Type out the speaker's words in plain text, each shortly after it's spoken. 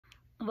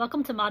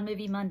Welcome to Mod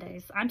Movie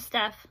Mondays. I'm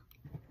Steph.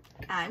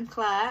 I'm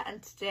Claire,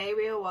 and today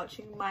we are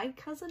watching My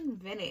Cousin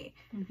Vinny.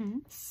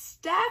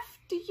 Steph,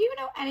 do you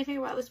know anything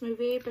about this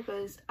movie?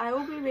 Because I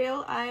will be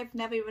real, I've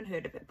never even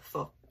heard of it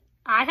before.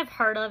 I have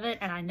heard of it,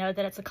 and I know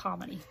that it's a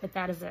comedy, but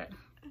that is it.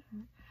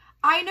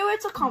 I know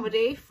it's a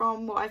comedy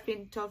from what I've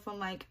been told from,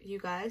 like, you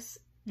guys.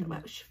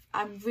 Which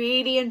I'm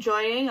really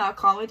enjoying our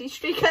comedy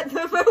streak at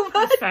the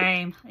moment.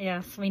 Same.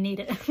 Yes, we need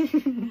it.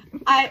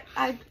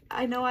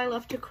 I know I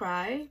love to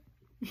cry,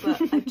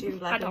 but I do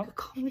like a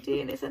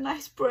comedy, and it's a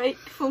nice break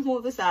from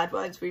all the sad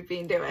ones we've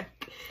been doing.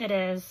 It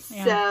is.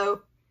 Yeah.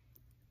 So,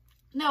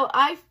 no,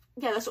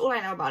 that's all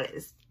I know about it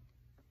is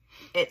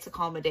it's a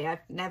comedy. I've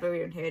never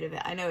even heard of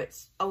it. I know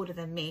it's older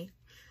than me.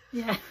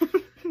 Yeah.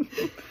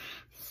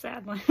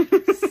 Sadly.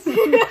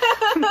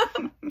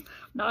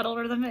 Not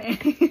older than me.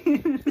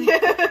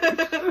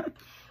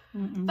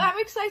 But I'm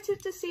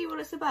excited to see what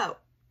it's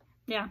about.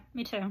 Yeah,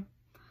 me too.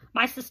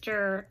 My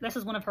sister, this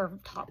is one of her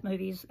top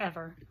movies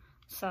ever.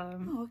 So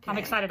I'm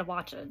excited to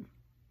watch it.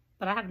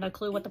 But I have no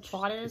clue what the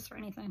plot is or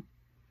anything.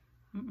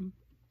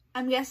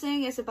 I'm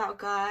guessing it's about a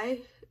guy.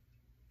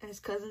 His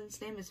cousin's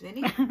name is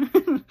Vinny.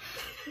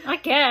 I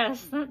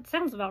guess. That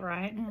sounds about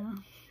right. Yeah.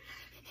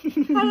 I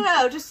don't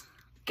know, just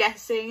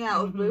guessing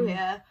out of blue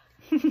here.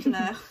 To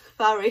know,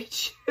 far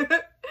reach.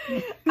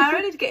 I'm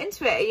ready to get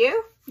into it, are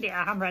you?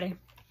 Yeah, I'm ready.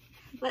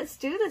 Let's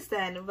do this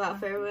then. Without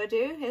further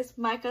ado, here's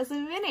My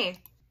Cousin Vinny.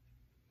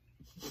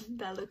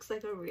 That looks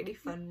like a really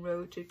fun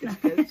road to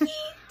just go eat.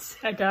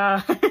 It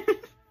does.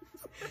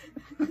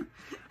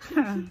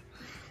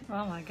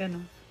 Oh my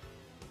goodness.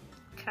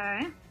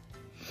 Okay.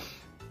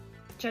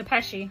 Joe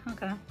Pesci,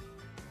 okay.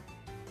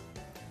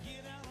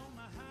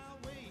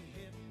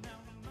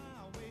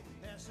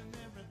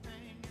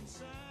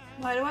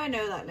 Why do I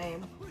know that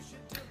name?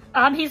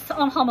 He's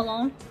on Home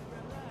Alone.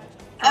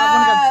 One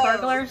of the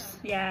burglars.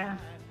 Yeah.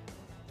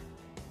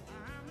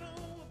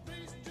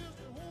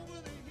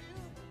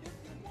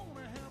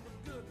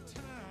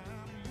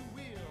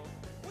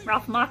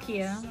 Ralph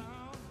Macchio.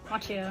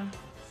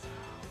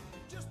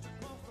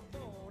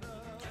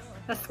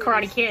 That's the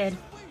Karate Kid.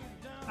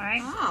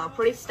 Alright. Ah,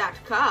 pretty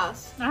stacked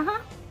cast. Uh-huh.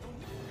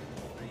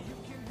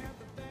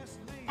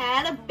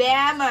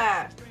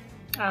 Alabama.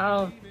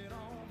 Oh.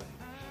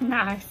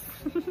 Nice.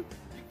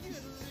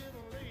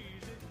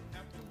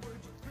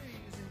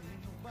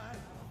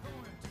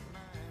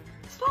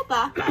 It's not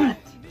that bad.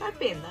 I've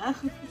been there.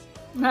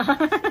 No.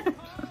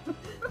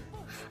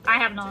 I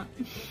have not.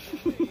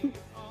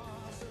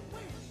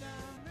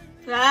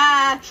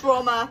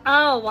 Trauma.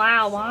 Oh,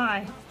 wow.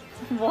 Why?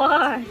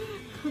 Why?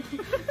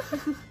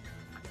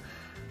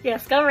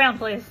 Yes, go around,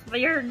 please. But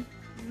you're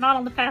not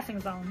on the passing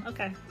zone.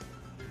 Okay.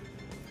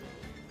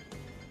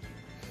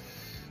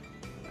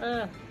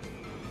 Ugh.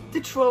 The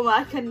trauma,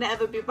 I can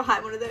never be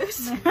behind one of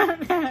those.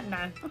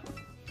 No.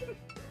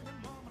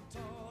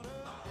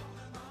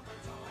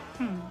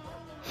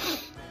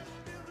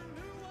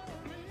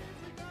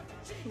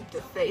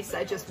 The face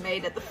I just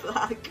made at the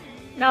flag.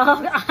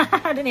 No,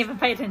 I didn't even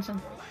pay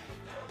attention.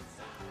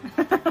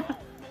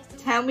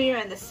 Tell me you're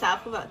in the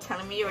South without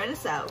telling me you're in the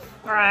South.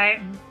 Right.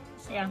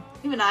 Yeah.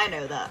 Even I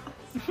know that.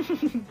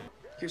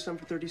 Here's some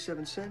for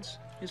 37 cents.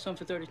 Here's some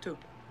for 32.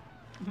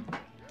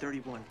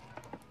 31.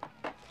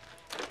 I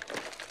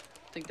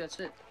think that's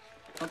it.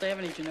 Don't they have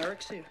any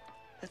generics here?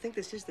 I think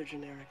this is their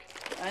generic.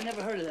 I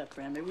never heard of that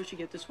brand. Maybe we should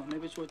get this one.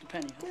 Maybe it's worth a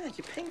penny. Huh? Yeah,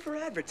 you're paying for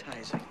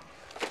advertising.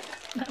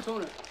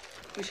 Tuna.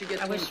 We should get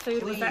I tuna. wish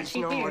food was that Please,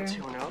 cheap no more here.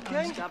 tuna,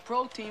 okay? It's got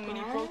protein. We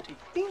need protein.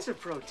 Beans are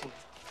protein.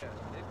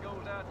 It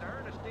goes out to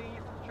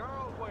Ernestine from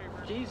Charles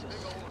Waver. Jesus.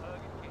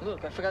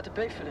 Look, I forgot to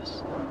pay for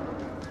this.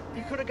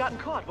 You could have gotten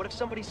caught. What if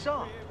somebody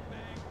saw?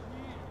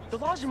 The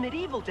laws are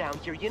medieval down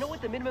here. You know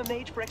what the minimum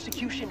age for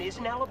execution is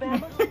in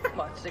Alabama?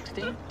 What,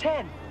 16?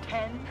 10.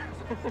 10?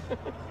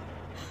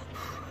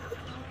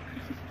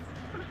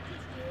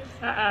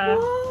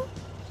 Uh-oh.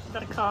 Is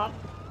that a cop?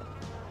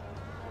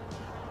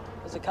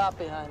 There's a cop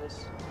behind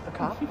us. A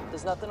cop?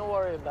 There's nothing to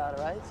worry about,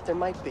 all right? There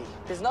might be.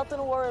 There's nothing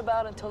to worry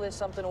about until there's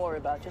something to worry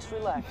about. Just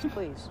relax,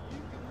 please.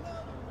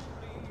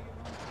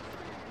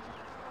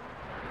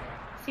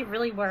 Is he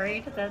really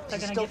worried that they're going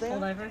to still get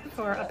pulled there? over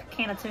for a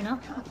can of tuna?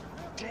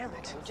 Damn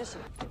it. Just...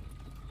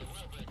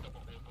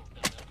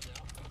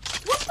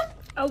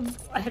 Oh,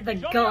 I had the Show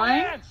me your gun?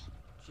 hands.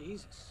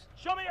 Jesus.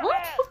 Show me your What?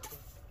 hands.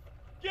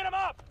 Get him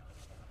up.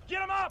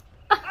 Get him up.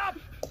 Up.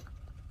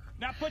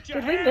 Now put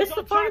your Did we hands miss the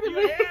on part top of of the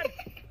your movie? head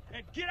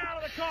and get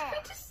out of the car.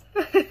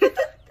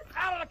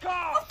 Out of the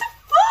car.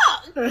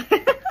 Fuck!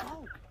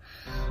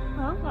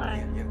 Oh my.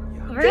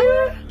 Yeah.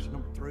 Really? There's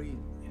number 3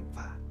 and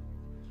 5.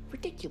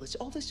 Ridiculous.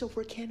 All this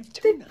over a can of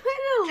They tuna. put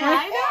in a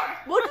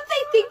lineup? What did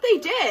they think they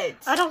did?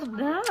 I don't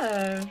know.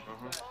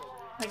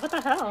 Like, what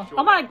the hell?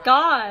 Oh my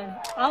god.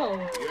 Oh.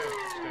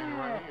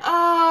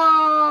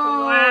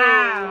 Oh.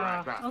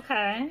 Wow.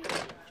 Okay.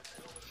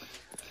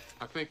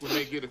 I think we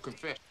may get a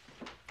confession.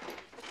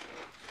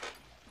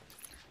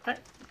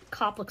 That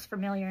cop looks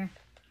familiar.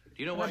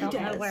 Do you know I why don't you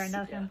know where I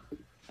know him.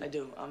 I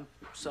do. I'm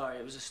sorry.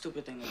 It was a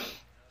stupid thing to do.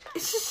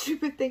 It's a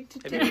stupid thing to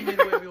Have do. you ever made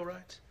away with your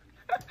rights?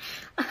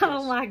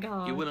 Oh my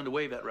god. You're willing to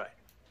waive that right?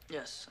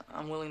 Yes,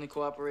 I'm willing to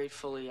cooperate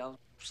fully. I'll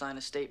sign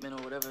a statement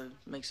or whatever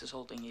makes this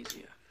whole thing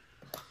easier.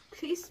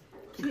 Please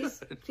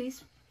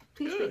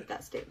read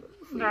that statement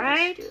before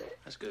Right? you just do it.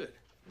 That's good.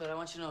 But I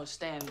want you to know,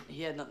 Stan,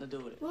 he had nothing to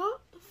do with it.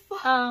 What the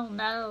fuck? Oh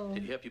no.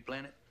 Did he help you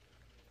plan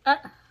it?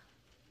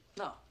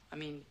 No, I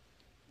mean,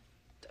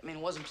 it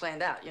wasn't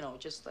planned out, you know,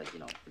 just like, you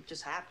know, it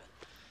just happened.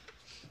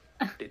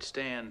 Did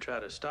Stan try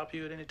to stop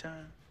you at any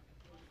time?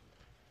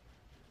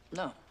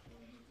 No.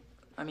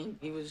 I mean,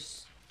 he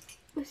was...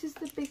 This is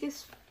the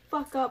biggest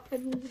fuck up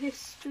in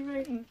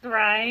history.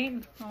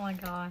 Right? Oh my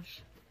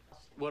gosh.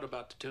 What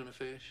about the tuna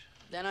fish?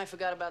 Then I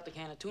forgot about the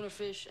can of tuna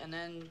fish, and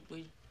then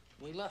we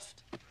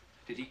left.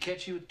 Did he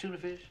catch you with tuna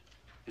fish?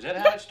 Is that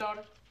how it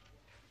started?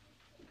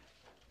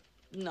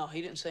 No,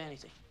 he didn't say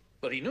anything.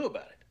 But he knew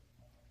about it.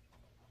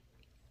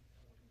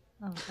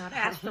 Oh god.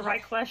 Ask the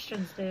right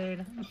questions,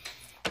 dude.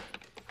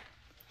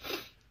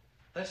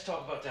 Let's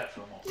talk about that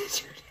for a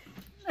moment.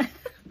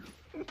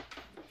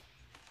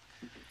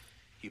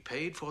 You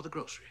paid for the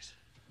groceries.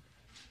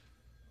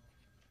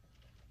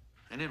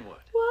 And then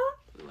what? What?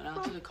 We went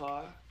out to the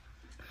car,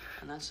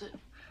 and that's it.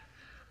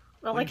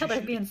 I like how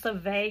they're being so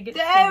vague.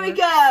 There we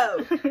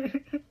go!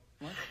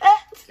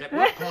 At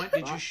what point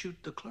did you shoot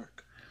the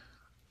clerk?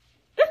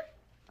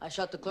 I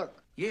shot the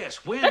clerk.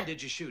 Yes, when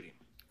did you shoot him?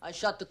 I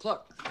shot the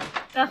clerk.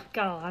 Oh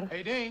god.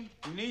 Hey, Dean,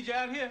 we need you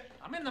out here.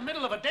 I'm in the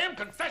middle of a damn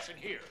confession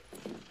here.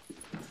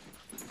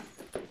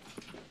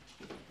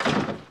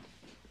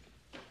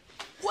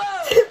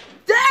 Whoa!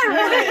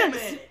 There it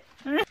is!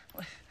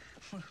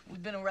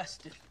 We've been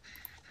arrested.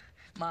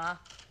 Ma,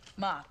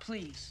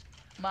 please.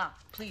 Ma,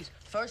 please.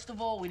 First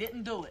of all, we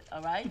didn't do it,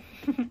 all right?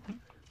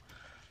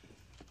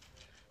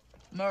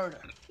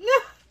 Murder.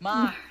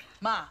 Ma,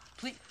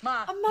 please.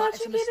 Ma, it's a Imagine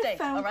getting a mistake,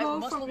 phone all right? call We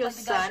must from look your like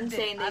the guys son who did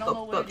saying it. they I don't know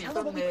got what it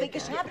booked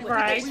is. for murder.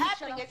 Right.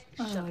 Happening.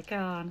 Oh my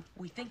god.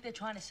 We think they're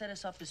trying to set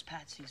us up as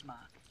patsies, Ma.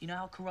 You know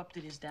how corrupt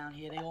it is down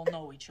here. They all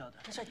know each other.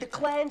 That's right, the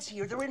clan's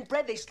here. They're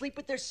inbred. They sleep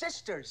with their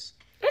sisters.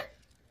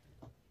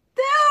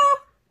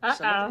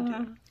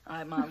 Uh-oh. All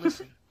right, Ma,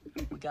 listen.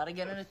 We gotta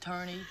get an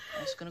attorney,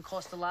 and it's gonna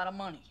cost a lot of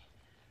money.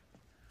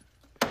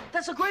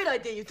 That's a great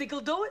idea. You think he'll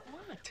do it?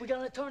 What? We got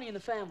an attorney in the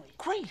family.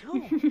 Great,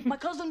 who? My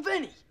cousin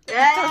Vinny.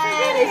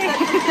 Hey,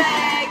 such a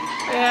thing!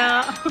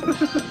 Yeah.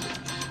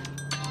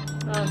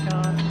 Oh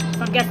god.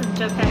 So I'm guessing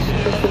Joe Pesci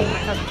is my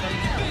cousin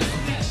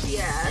Vinny.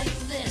 Yeah.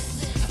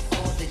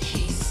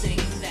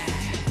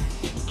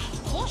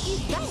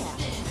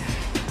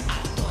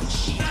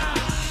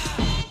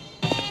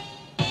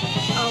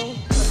 Oh.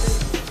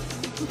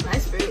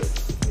 Nice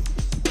boots.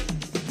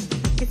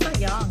 He's so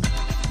young.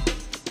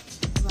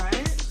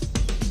 Right?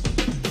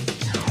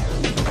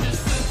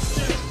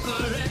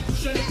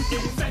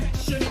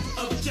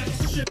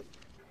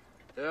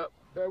 Yep.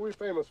 Yeah, we're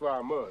famous for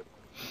our mud.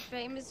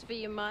 Famous for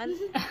your mud?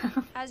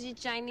 How's your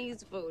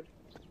Chinese food?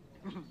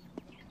 You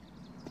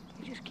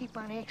just keep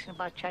on asking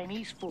about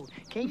Chinese food.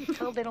 Can't you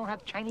tell they don't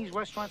have Chinese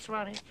restaurants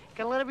around here?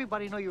 Gotta let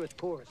everybody know you're a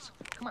tourist.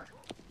 Come on.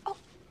 Oh,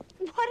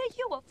 what are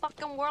you, a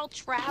fucking world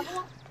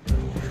traveler?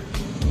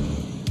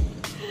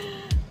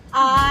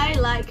 I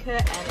like her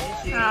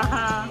energy.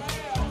 Uh-huh.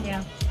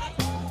 Yeah.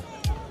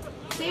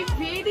 They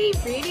really,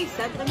 really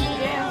sent them to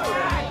jail for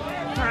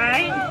it.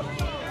 Right?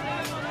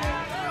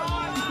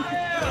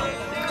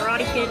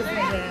 Karate Kid is in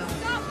jail.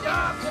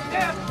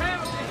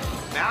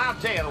 Now, I'll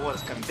tell you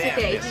what's condemned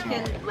Okay, this he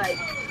morning. can, like,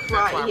 That's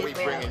why karate we his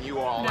way out. bringing you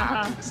all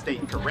out to the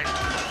state correct.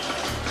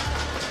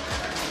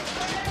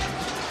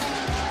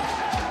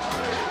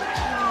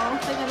 Oh,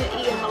 they're gonna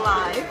eat him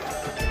alive.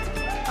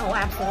 Oh,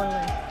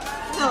 absolutely.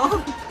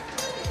 No.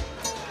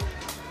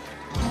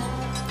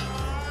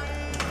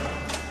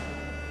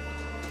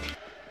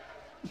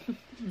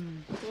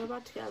 We're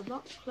about to get a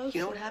lot closer.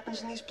 You know what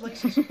happens in these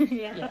places?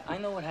 Yeah, I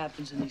know what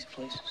happens in these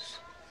places.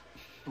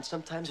 And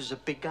sometimes there's a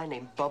big guy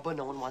named Bubba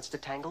no one wants to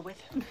tangle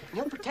with. And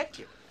he'll protect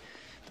you.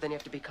 But then you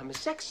have to become a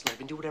sex slave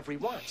and do whatever he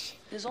wants.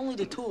 There's only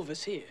the two of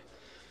us here.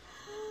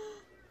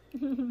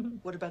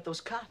 What about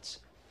those cots?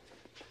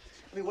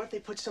 I mean, what if they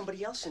put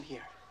somebody else in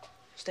here?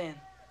 Stan,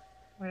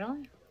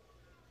 Really?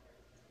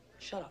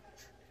 shut up.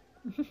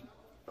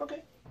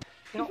 Okay.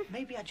 You know,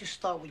 maybe I just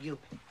start with you.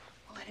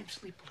 We'll let him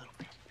sleep a little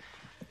bit.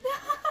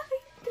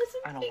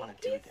 I don't want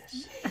to do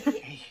this.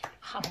 Hey,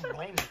 I don't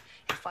blame you.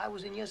 If I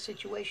was in your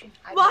situation,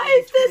 I'd Why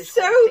manage is there this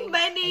whole so thing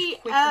many,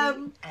 as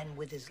quickly and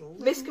with as little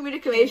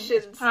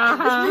miscommunications in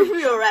Uh-huh. this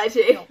movie already?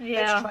 You know, Yeah.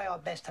 Let's try our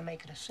best to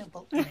make it a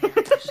simple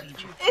in-and-out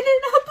procedure. In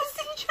and out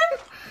procedure?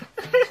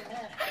 What's the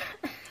matter?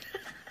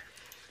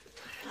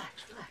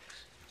 Relax, relax.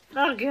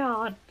 Oh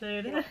god,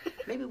 dude.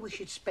 Maybe we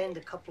should spend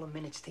a couple of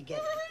minutes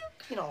together,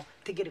 you know,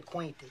 to get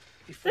acquainted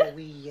before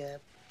we,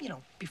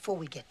 before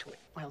we get to it.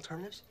 My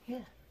alternatives? Yeah.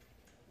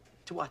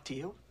 To what, to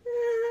you?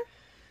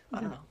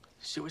 I don't know.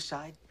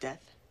 Suicide,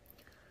 death?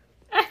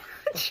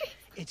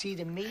 It's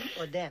either me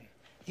or them.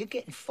 You're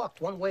getting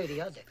fucked one way or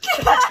the other.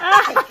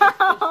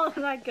 Oh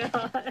my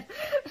god.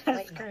 That's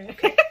Lighten up, great.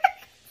 okay?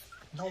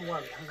 Don't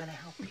worry, I'm gonna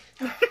help you.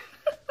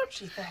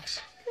 Gee, thanks.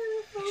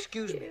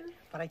 Excuse me,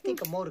 but I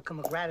think a modicum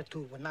of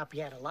gratitude would not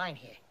be out of line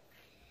here.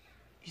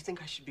 You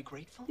think I should be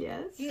grateful?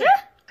 Yes. Yeah.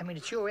 I mean,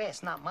 it's your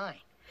ass, not mine.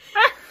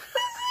 I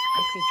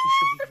think you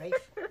should be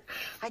grateful.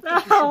 I think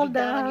you should be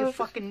down on your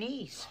fucking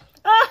knees.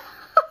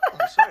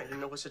 I'm sorry, I didn't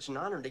know it was such an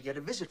honor to get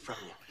a visit from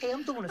you. Hey,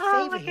 I'm doing a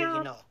favor here,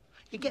 you know.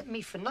 You're getting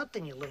me for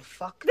nothing, you little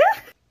fuck.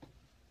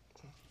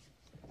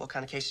 What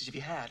kind of cases have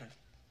you had?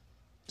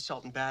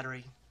 Assault and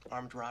battery,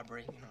 armed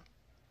robbery, you know?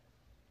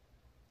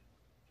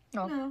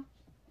 No.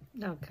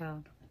 Oh,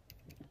 God.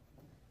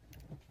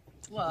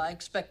 Well, I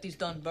expect he's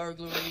done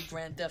burglary,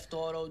 grand theft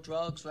auto,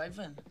 drugs, right,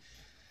 Vin?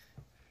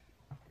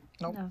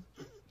 Nope. No.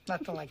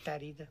 Nothing like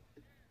that either.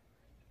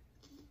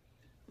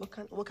 What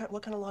kind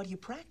of law do you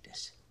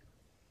practice?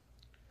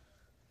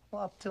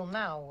 Well, up till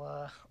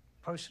now,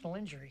 personal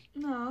injury.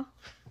 No.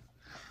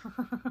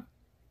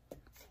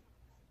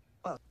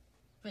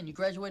 Vin, you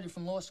graduated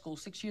from law school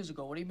 6 years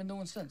ago. What have you been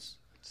doing since?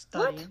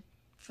 Studying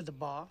for the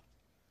bar.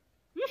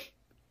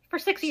 For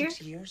 6 years?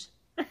 6 years?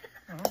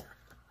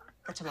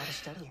 That's a lot of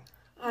studying.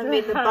 I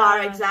mean, the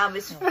bar exam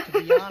is, No, to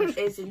be honest,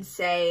 is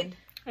insane.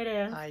 It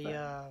is.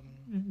 I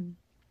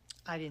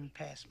didn't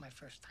pass my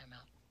first time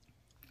out.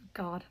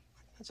 God.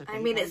 That's I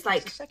mean, it's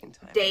like the second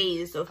time.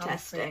 days of I'm afraid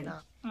testing.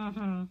 not.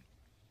 Mm-hmm.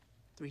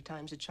 3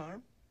 times a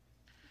charm?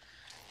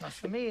 Not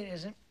for me, it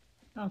isn't.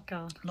 Oh,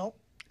 God. Nope.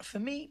 For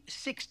me,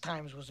 6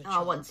 times was a Oh,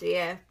 charm. once a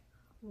year.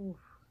 Ooh.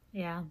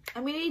 Yeah. I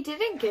mean, he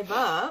didn't give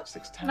up.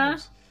 6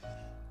 times.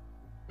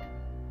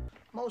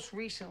 Most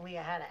recently,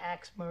 I had an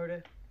axe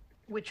murder,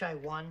 which I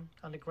won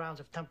on the grounds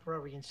of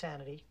temporary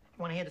insanity.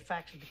 Want to hear the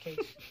facts of the case?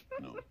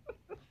 No.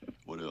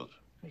 What else?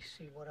 Let me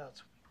see, what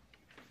else?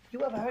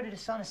 You ever heard of the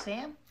Son of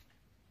Sam?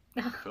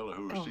 The fella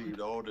who received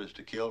orders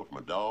to kill from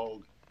a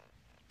dog?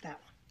 That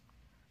one.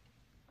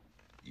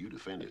 You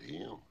defended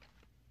him?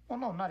 Well,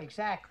 no, not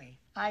exactly.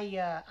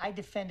 I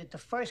defended the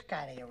first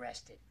guy they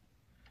arrested.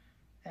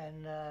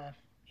 And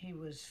he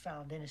was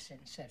found innocent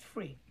and set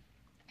free.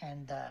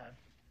 And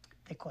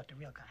they caught the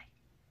real guy.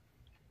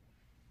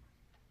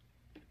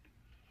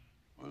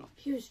 Well,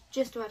 He was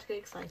just about to get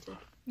excited.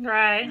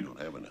 Right. we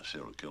don't have enough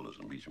serial killers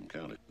in Beecham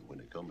County. When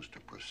it comes to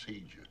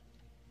procedure,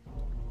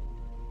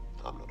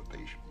 I'm not a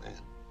patient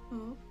man.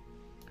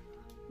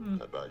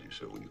 I advise you,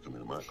 sir, when you come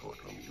into my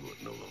courtroom, you ought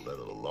to know the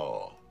letter of the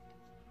law.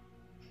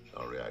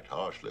 I'll react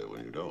harshly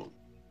when you don't.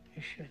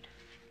 You should.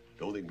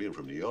 Don't think being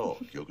from New York,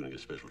 you're going to get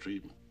special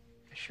treatment.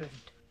 I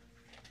shouldn't.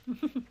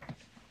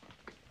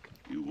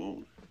 You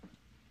won't.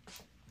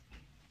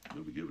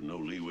 You'll be given no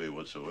leeway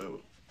whatsoever.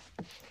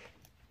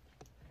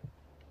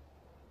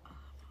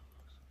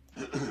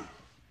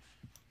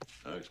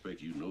 I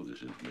expect you know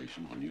this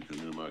information when you come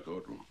into my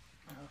courtroom.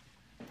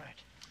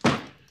 Right.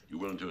 You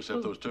willing to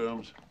accept those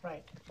terms?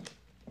 Right.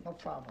 No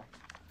problem.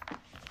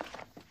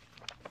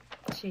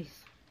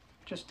 Jeez.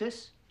 Just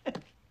this?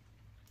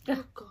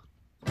 Oh, God.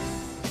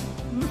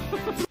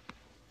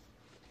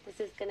 This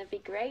is gonna be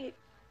great.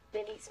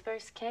 Vinny's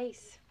first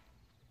case.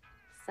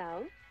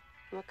 So,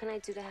 what can I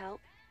do to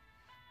help?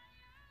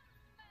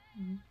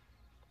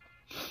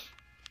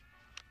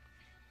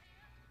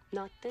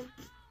 Nothing?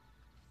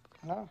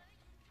 No.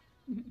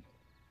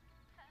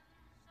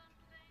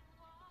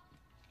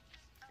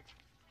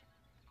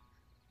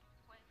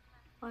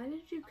 Why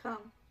did you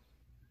come?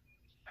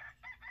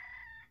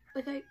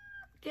 Like, I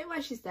get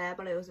why she's there,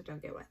 but I also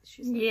don't get why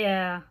she's there.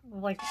 Yeah.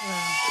 Like, oh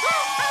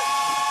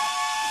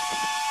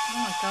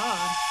my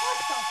God. What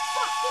the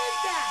fuck is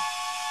that?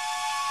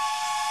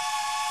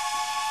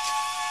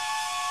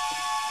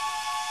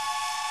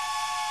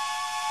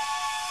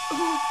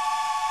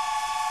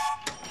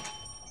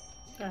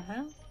 The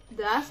hell?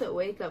 That's a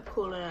wake-up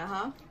call and a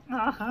half.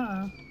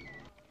 Uh-huh.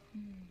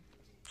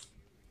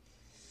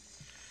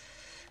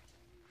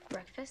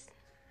 Breakfast?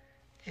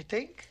 You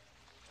think?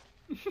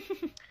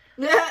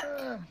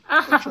 Oh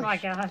my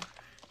God.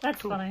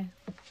 That's funny.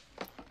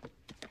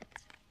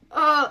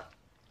 Oh,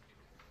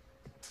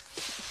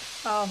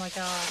 Oh my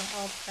God.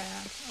 All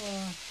bad.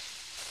 Oh.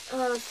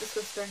 that's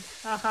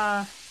disgusting.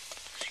 Uh-huh.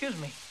 Excuse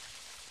me.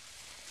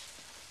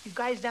 You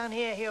guys down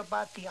here hear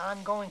about the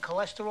ongoing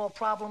cholesterol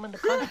problem in the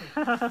country?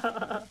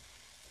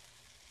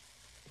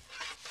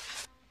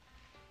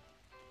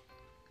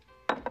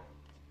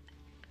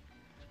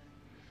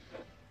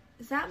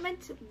 Is that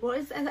meant to... What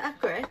is that?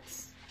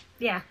 Grits?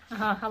 Yeah.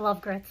 Uh-huh. I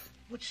love grits.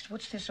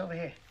 What's this over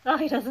here? Oh,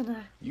 he doesn't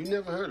know. You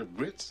never heard of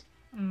grits?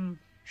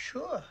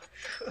 Sure.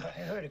 I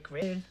heard of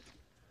grit.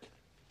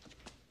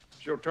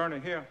 It's your attorney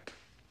here.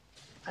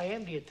 I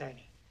am the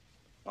attorney.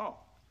 Oh,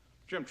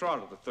 Jim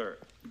Trotter III,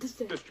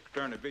 Just a... District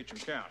Attorney of Beecham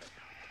County.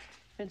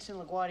 Vincent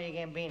LaGuardia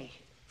Gambini.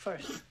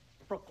 First,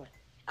 Brooklyn.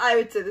 I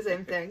would say the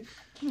same thing.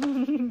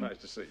 Nice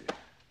to see you.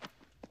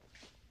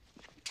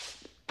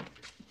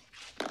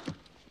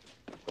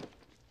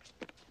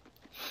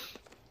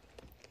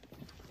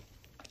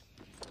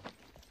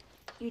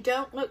 You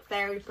don't look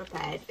very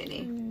prepared,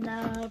 Vinny.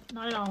 No,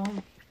 not at all.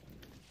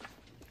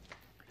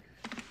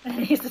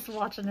 He's just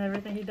watching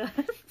everything he does.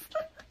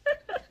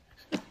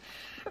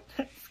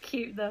 That's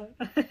cute, though.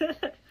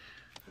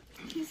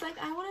 He's like,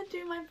 I want to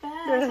do my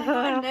best. I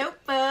got a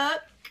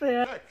notebook.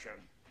 Action.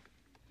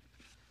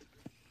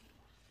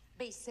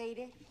 Be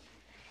seated.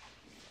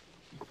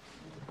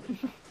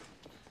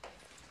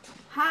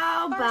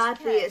 How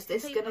badly is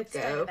this gonna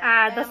go?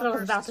 That's what I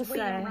was about to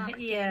say.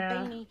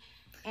 Yeah. Vinny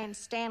and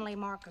Stanley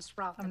Marcus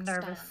Roth. I'm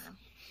nervous.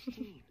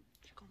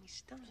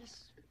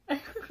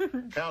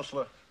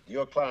 Counselor,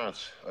 your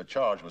clients are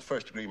charged with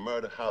first-degree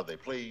murder. How they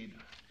plead?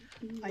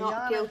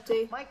 Not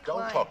guilty.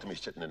 Don't talk to me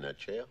sitting in that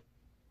chair.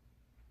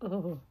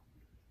 Oh.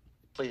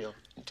 Clear,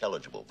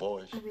 intelligible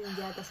voice. I mean,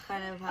 yeah, that's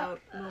kind of how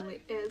it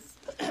normally is.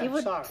 You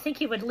would think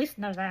he would at least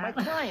know that.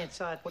 My client's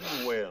What are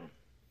you wearing?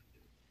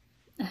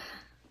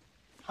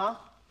 Huh?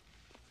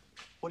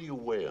 What are you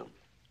wearing?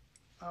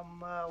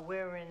 I'm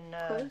wearing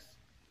Clothes.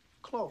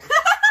 clothes.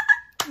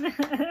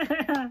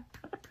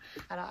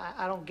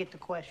 I don't get the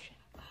question.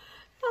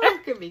 Oh,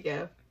 look at me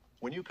go.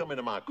 When you come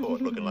into my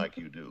court looking like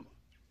you do,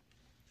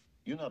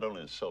 you not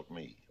only insult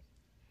me,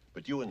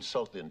 but you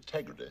insult the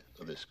integrity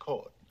of this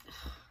court.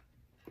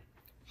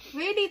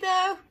 Really,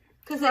 though?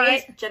 Because it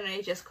is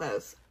generally just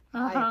clothes.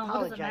 I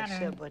apologize,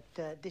 sir, but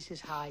this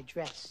is how I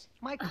dress.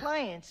 My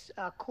clients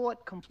are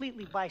caught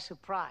completely by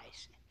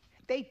surprise.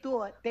 They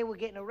thought they were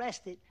getting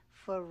arrested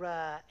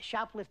for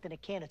shoplifting a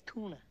can of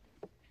tuna.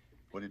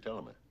 What are you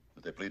telling me?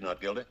 That they plead not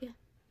guilty? Yeah.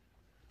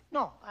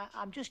 No,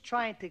 I'm just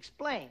trying to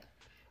explain.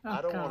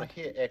 I don't want to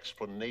hear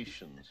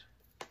explanations.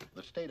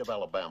 The state of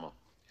Alabama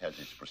has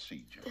its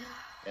procedure.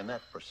 And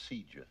that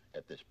procedure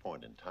at this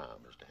point in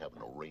time is to have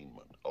an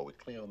arraignment. Are we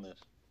clear on this?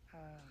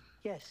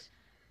 Yes,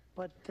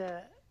 but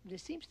there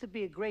seems to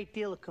be a great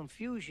deal of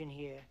confusion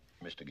here.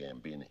 Mr.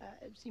 Gambini.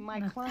 See,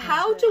 my client...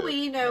 How do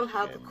we know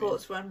how the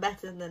courts run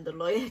better than the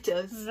lawyer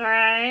does?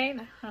 Right?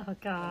 Oh,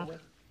 God.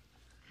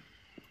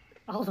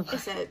 All of It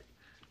said,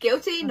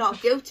 guilty,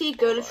 not guilty,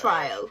 go to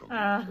trial.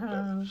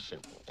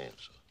 Simple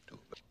answer to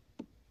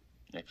it.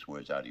 Next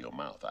words out of your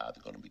mouth are either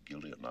going to be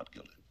guilty or not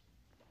guilty.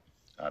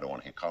 I don't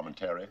want to hear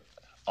commentary,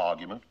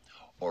 argument,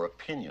 or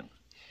opinion.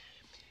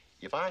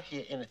 If I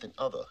hear anything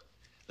other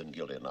than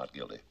guilty or not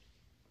guilty,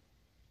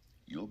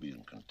 you'll be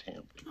in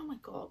contempt. Oh, my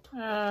God.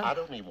 I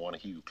don't even want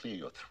to hear you clear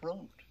your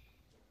throat.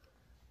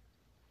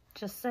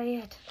 Just say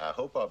it. I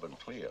hope I've been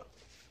clear.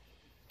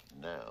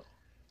 Now,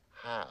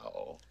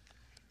 how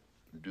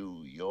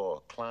do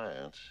your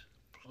clients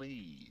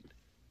plead?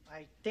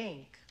 I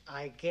think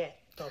I get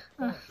the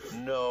point.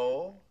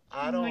 No,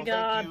 I don't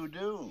think you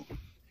do.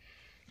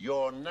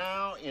 You're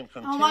now in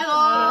contempt. Oh, my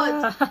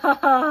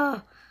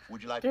God.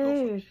 Would you like to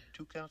go for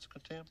 2 counts of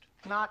contempt?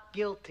 Not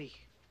guilty.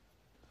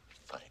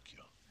 Thank you.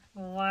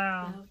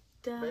 Wow.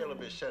 Bail will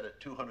be set at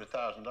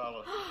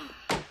 $200,000.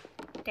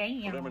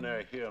 Damn.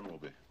 Preliminary hearing will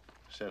be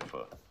set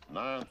for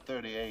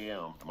 9:30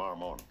 a.m. tomorrow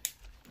morning.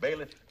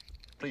 Bailiff,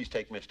 please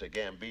take Mr.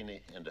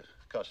 Gambini into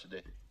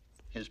custody.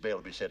 His bail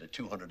will be set at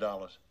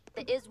 $200.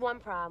 There is one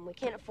problem. We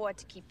can't afford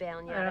to keep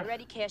bailing you. I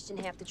already cashed in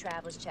half the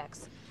traveler's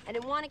checks. I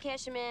didn't want to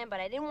cash them in, but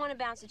I didn't want to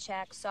bounce a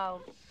check,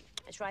 so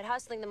I tried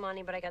hustling the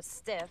money, but I got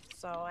stiffed,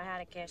 so I had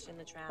to cash in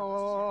the traveler's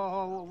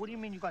Oh, what do you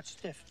mean you got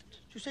stiffed?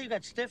 Did you say you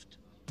got stiffed?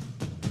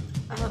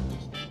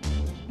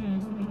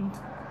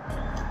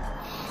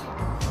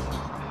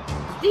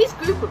 These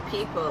group of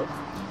people.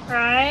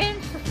 Right?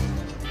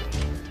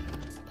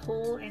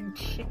 Pool and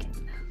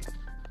chicken.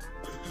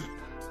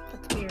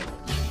 That's weird.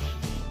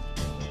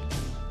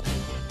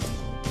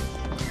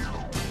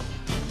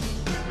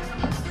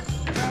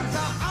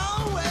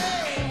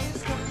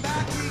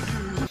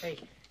 Hey,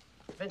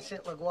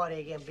 Vincent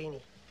LaGuardia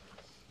Gambini.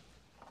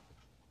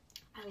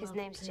 His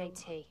name's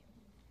JT.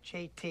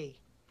 JT.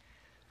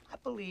 I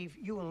believe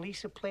you and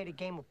Lisa played a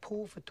game of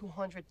pool for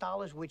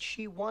 $200, which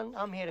she won.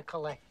 I'm here to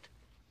collect.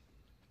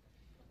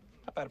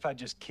 How about if I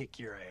just kick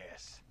your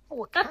ass?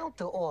 Oh, a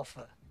counter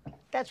offer.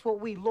 That's what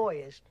we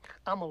lawyers,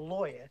 I'm a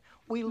lawyer,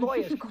 we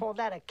lawyers call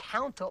that a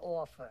counter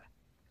offer.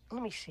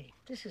 Let me see.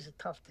 This is a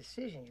tough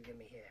decision you give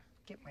me here.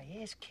 Get my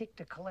ass kicked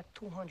to collect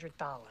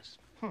 $200.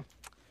 What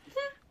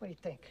do you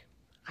think?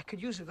 I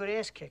could use a good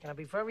ass kick, and I'll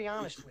be very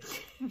honest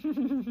with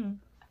you.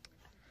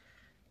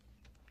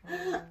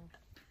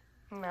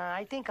 Nah,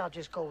 I think I'll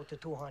just go with the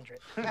 200.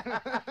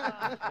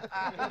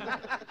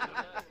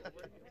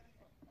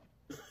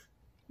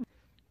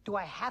 Do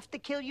I have to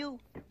kill you?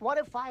 What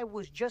if I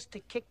was just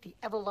to kick the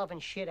ever-loving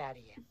shit out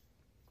of you?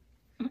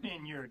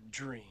 In your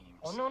dreams.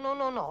 Oh,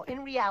 no.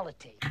 In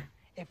reality,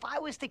 if I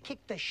was to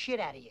kick the shit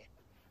out of you,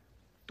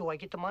 do I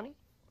get the money?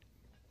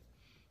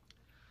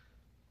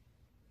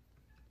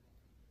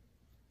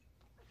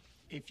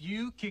 If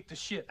you kick the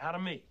shit out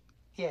of me.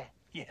 Yeah.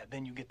 Yeah,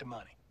 then you get the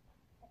money.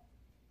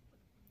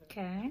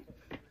 Okay.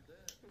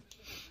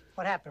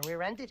 What happened,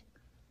 rear-ended?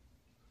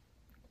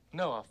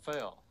 No, I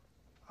fell.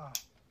 Oh.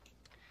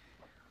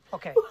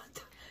 Okay.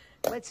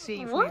 Let's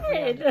see if What? we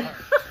agree on the terms.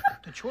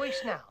 The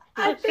choice now.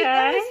 I think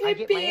that was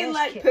you being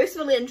like kicked.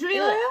 Personal injury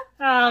lawyer.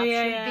 Oh, Option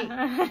yeah. B,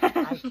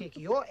 I kick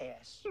your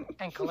ass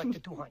and collect the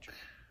 200.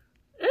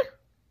 All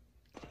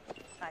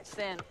right,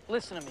 Stan,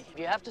 listen to me.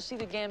 You have to see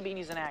the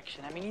Gambinis in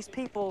action. I mean, these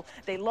people,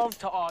 they love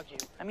to argue.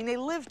 I mean, they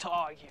live to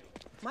argue.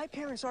 My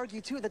parents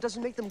argue too. That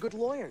doesn't make them good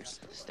lawyers.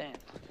 Stan,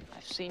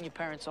 I've seen your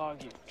parents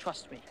argue.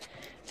 Trust me,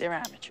 they're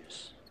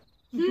amateurs.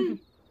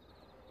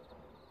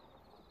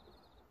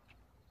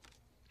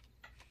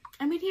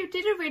 I mean, he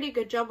did a really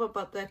good job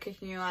about the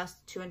kicking your ass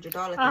 $200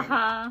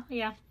 thing.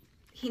 Yeah.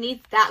 He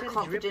needs that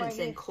confidence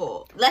in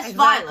court. Less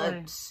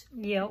violence,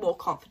 more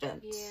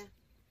confidence.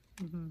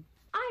 Yeah.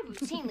 I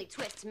routinely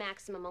twist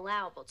maximum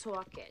allowable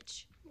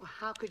torquage. Well,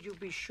 how could you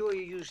be sure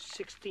you used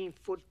 16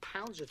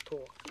 foot-pounds of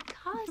torque?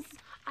 Because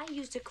I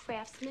used a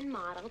Craftsman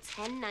model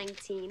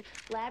 1019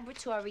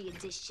 laboratory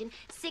edition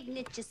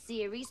signature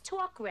series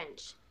torque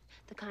wrench.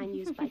 The kind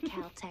used by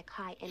Caltech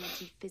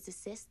high-energy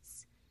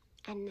physicists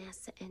and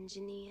NASA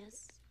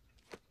engineers.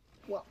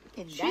 Well,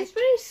 she's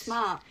very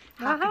smart.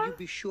 How can you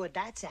be sure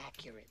that's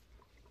accurate?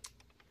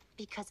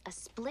 Because a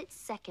split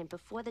second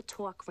before the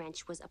torque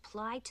wrench was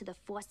applied to the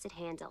faucet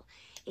handle,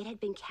 it had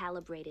been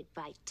calibrated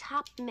by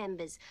top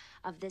members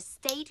of the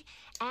state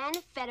and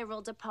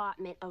federal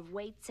Department of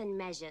Weights and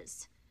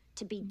Measures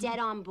to be dead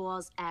on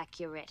balls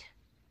accurate.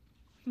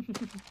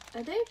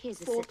 Are they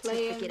Here's a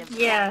foreplay? certificate of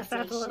Yes, validation.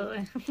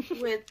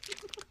 absolutely. With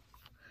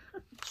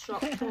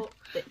shop talk,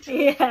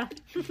 Yeah.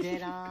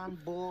 Dead on,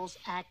 balls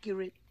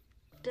accurate.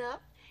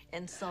 Up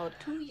and saw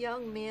two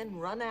young men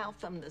run out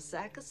from the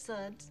sack of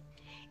suds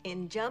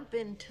and jump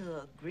into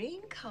a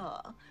green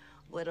car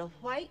with a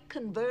white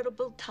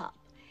convertible top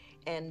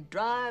and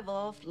drive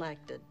off like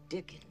the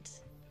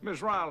Dickens.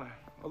 Miss Riley,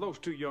 are those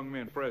two young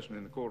men present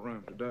in the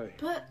courtroom today?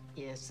 But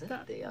yes, sir,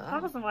 they are.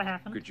 That wasn't what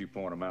happened. Could you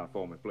point them out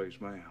for me, please,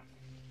 ma'am?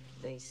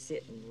 They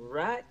sitting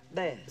right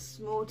there.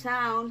 Small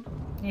town.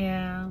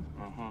 Yeah.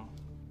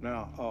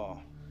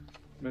 Now,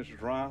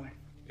 Mrs. Riley,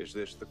 is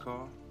this the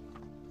car?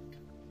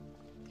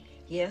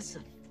 Yes, sir,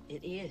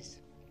 it is.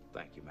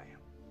 Thank you, ma'am.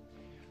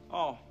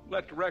 Oh,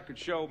 let the record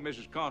show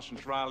Mrs.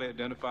 Constance Riley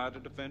identified the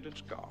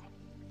defendant's car.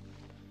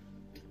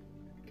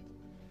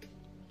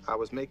 I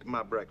was making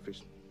my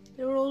breakfast.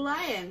 They were all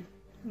lying.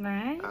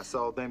 Nice. I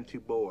saw them two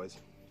boys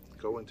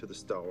go into the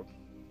store.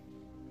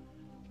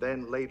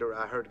 Then later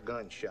I heard a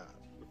gunshot.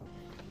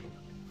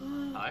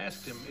 I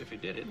asked him if he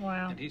did it,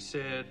 Wow. and he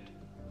said,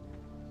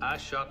 I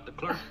shot the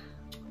clerk.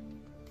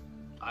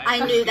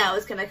 I knew that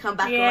was going to come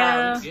back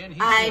Yeah. around. Again, he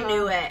I said,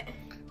 knew it.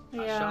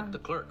 I Yeah. shot the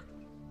clerk.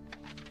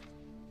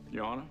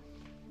 Your Honor,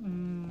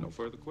 no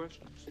further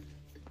questions.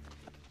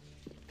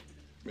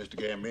 Mr.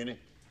 Gambini,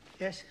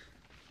 Yes?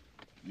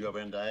 you have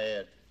anything to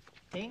add?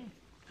 Thing?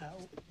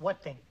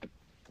 What thing?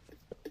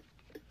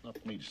 Not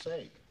for me to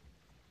say.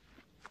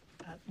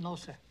 No,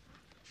 sir.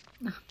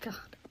 Oh, God.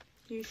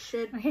 You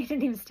should He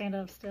didn't even stand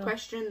up still.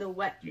 question the You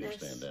wetness.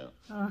 can stand down.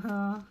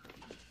 Uh-huh.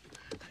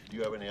 Do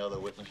you have any other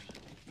witnesses?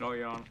 No,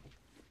 Your Honor.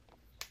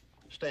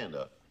 Stand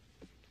up.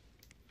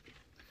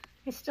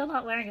 He's still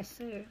not wearing a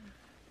suit.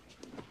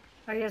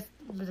 Or he has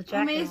the jacket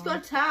I mean, he's on.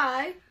 got a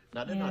tie.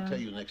 Now, didn't I Yeah. tell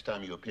you the next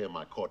time you appear in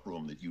my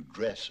courtroom that you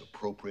dress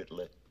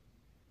appropriately?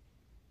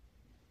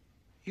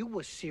 You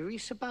were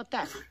serious about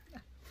that?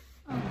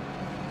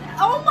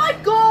 Oh my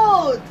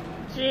God!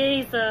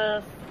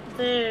 Jesus.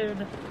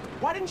 Dude.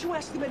 Why didn't you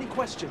ask them any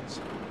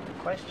questions?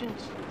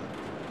 Questions?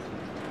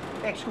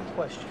 Ask who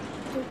questions?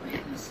 The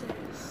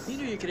witnesses. You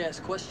knew you could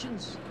ask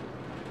questions,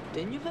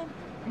 didn't you, Vin?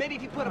 Maybe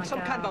if you put Oh up my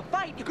some kind of God. a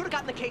fight, you could have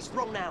gotten the case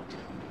thrown out.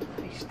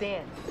 Hey,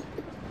 Stan.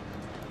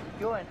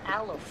 You're an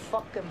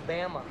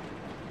Alabama.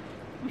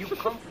 You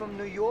come from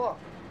New York.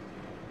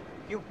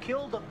 You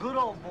killed a good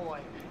old boy.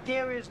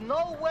 There is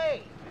no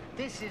way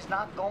this is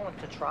not going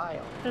to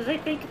trial. Does he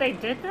think they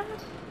did that?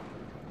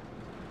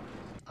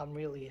 I'm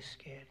really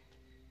scared.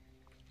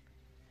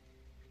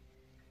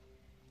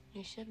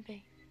 You should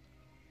be.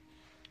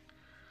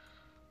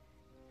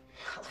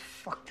 How the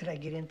fuck did I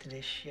get into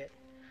this shit?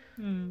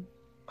 Hmm.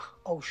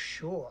 Oh,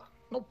 sure.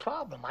 No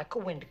problem. I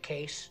could win the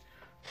case.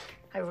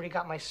 I already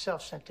got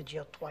myself sent to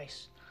jail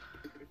twice.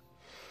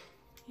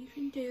 You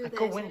can do I this.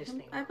 could win this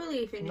thing. I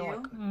believe in No, I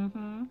you. could. Mm-hmm.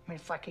 I mean,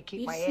 if I could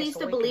keep He my just ass needs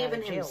to awake and believe out of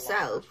in jail a lot,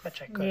 himself. I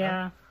bet I could,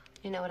 Yeah.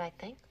 You know what I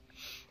think?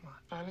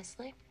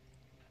 Honestly?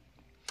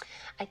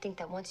 I think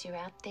that once you're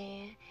out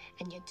there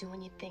and you're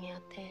doing your thing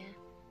out there,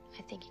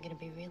 I think you're gonna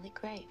be really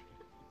great.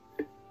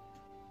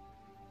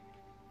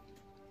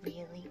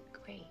 Really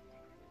great.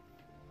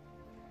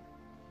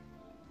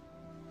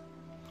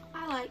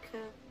 I like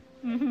her.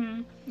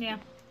 Mm-hmm. Yeah.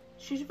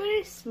 She's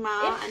very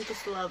smart and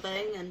just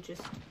loving and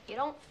just You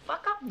don't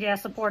fuck up. Yeah,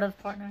 supportive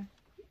partner.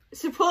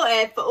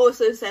 supportive, but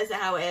also says it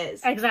how it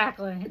is.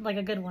 Exactly. Like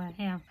a good one,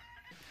 yeah.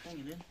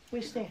 Hanging in.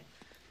 Where's Stan?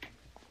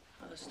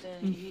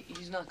 Stan,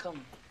 he's not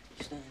coming.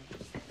 Stan.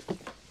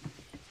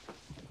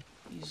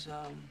 He's,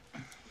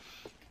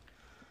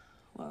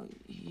 well,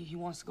 he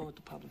wants to go with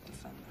the public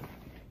defender.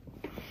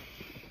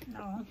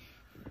 No.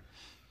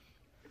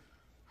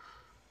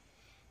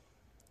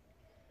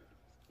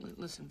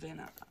 Listen, Vin,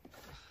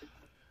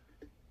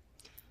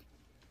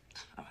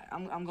 all right,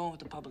 I'm going with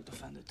the public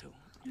defender, too.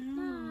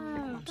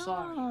 I'm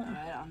sorry, all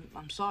right?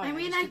 I'm sorry. I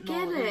mean, just I didn't know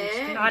get who was it.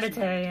 scared. I did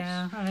too,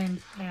 yeah. I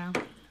mean, yeah.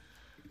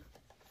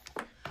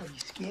 Are you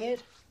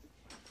scared?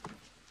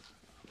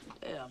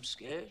 Yeah, I'm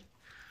scared.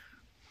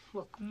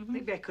 Look,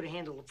 maybe I could have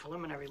handled the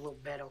preliminary a little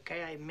better,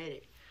 okay? I admit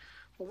it.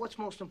 But what's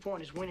most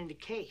important is winning the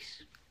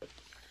case.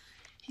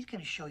 He's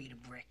gonna show you the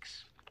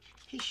bricks.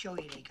 He'll show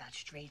you they got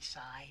straight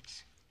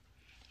sides.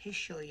 He'll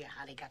show you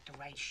how they got the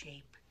right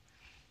shape.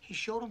 He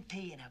showed them to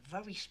you in a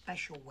very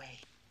special way,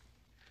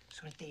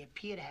 so that they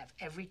appear to have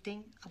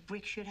everything a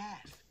brick should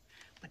have.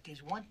 But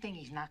there's one thing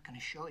he's not gonna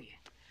show you.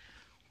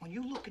 When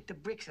you look at the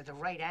bricks at the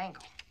right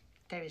angle,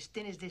 they're as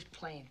thin as this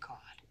playing card.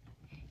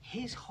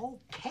 His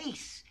whole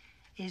case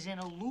is an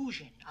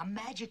illusion, a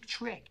magic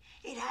trick.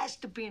 It has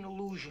to be an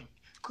illusion,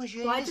 because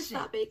you're innocent. Why does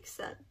that make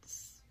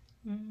sense?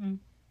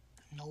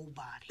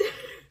 Nobody.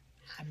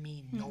 I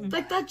mean, nobody.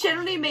 Like, that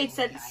generally made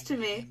sense to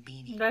me.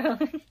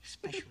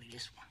 Especially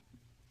this one.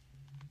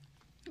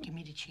 Give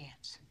me the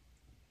chance.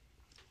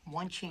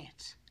 One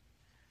chance.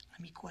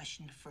 Let me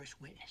question the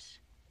first witness.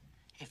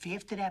 If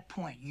after that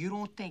point you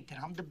don't think that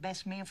I'm the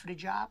best man for the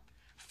job,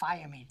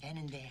 fire me then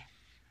and there.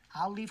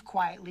 I'll leave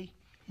quietly,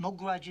 no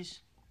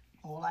grudges.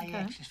 All I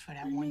ask is for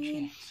that one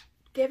chance.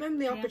 Give him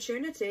the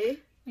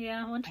opportunity.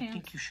 Yeah, one chance. I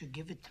think you should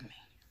give it to me.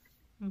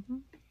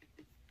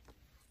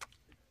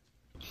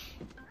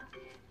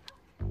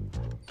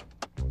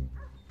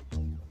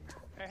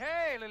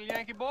 Hey, little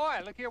Yankee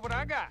boy, look here what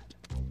I got.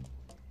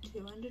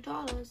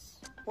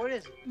 $200. What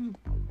is it?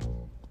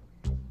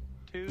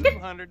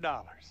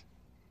 $200.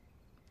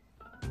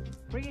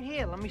 Bring it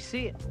here. Let me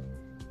see it.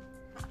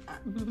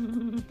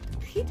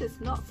 He does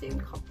not seem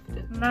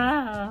confident.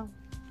 No.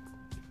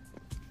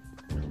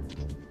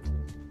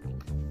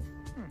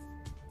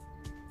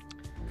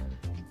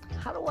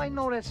 How do I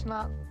know that's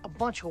not a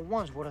bunch of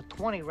ones with a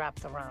 20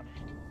 wrapped around it?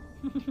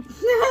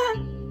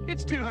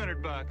 It's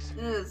 $200.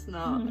 It's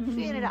not.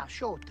 Fan it out.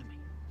 Show it to me.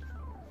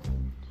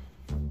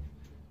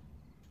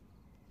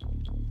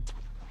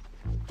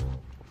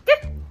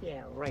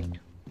 Yeah, right.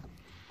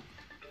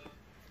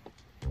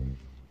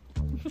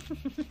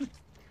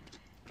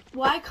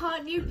 Why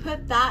can't you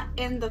put that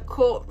in the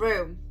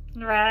courtroom?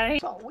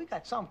 Right. So we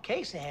got some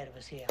case ahead of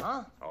us here,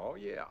 huh? Oh,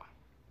 yeah.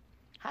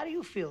 How do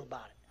you feel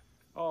about it?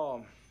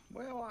 Well,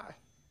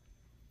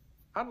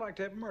 I'd like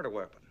to have a murder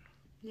weapon.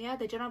 Yeah,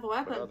 they don't have a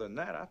weapon. But other than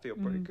that, I feel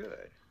pretty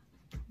good.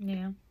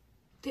 Yeah.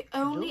 The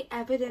only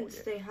evidence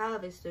they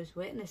have is those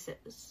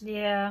witnesses.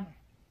 Yeah.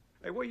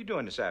 Hey, what are you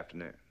doing this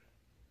afternoon?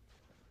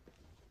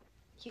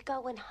 You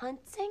going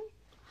hunting?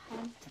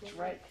 That's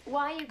right.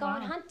 Why are you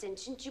going hunting?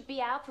 Shouldn't you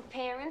be out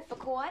preparing for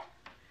court?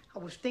 I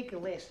was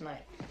thinking last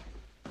night.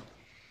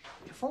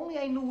 If only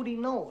I knew what he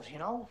knows, you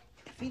know?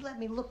 If he let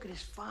me look at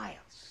his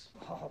files.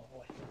 Oh,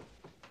 boy.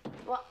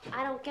 Well,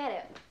 I don't get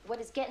it. What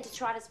does getting to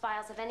Trotter's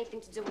files have anything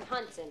to do with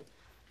hunting?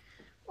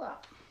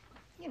 Well,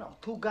 you know,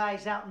 two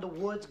guys out in the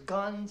woods,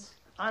 guns,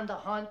 on the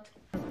hunt.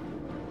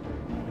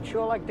 I'd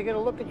sure like to get a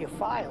look at your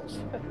files.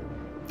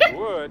 You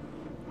would?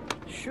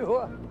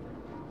 Sure.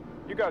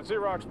 You got a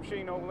Xerox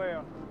machine over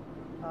there?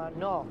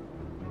 No.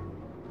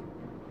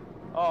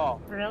 Oh.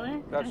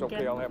 Really? That's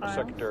okay. I'll have my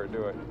secretary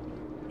do it.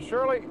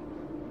 Shirley,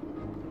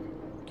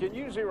 can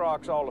you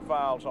Xerox all the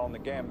files on the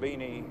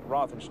Gambini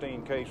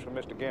Rothenstein case for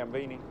Mr.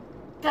 Gambini?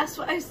 That's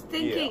what I was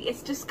thinking.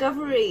 It's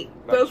Discovery.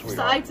 That's Both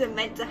sides are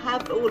meant to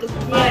have all of the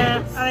files.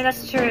 Yeah, I mean,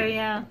 that's true,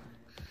 yeah.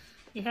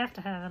 You have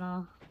to have it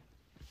all.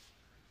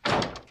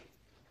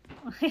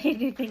 He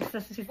do think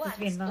this is supposed to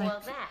be nice.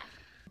 What's all that?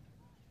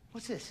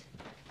 What's this?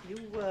 You,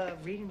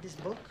 reading this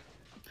book?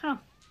 Huh.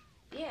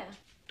 Yeah.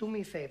 Do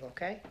me a favor,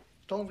 okay?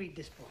 Don't read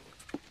this book.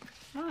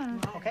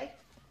 Alright. Okay?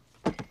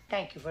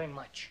 Thank you very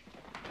much.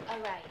 All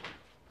right.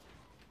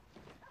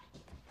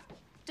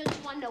 Don't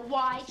you want to know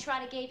why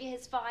Trotter gave you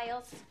his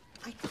files?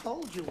 I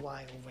told you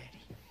why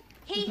already.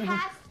 He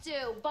has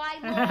to. By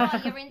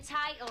law, you're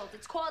entitled.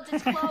 It's called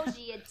disclosure,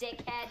 you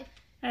dickhead.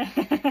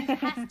 He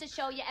has to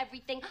show you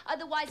everything,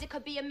 otherwise it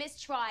could be a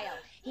mistrial.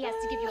 He has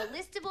to give you a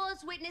list of all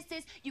his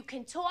witnesses. You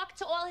can talk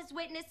to all his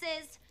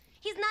witnesses.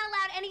 He's not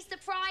allowed any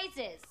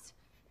surprises.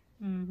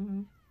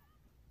 Mm-hmm.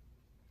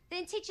 They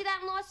didn't teach you that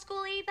in law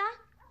school either?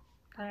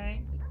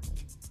 Alright.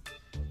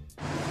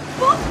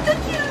 What did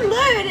you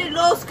learn in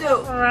law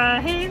school?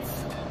 Right.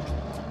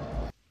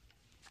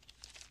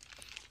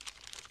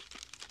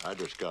 I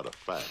just got a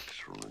fax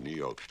from the New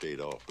York State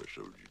Office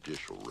of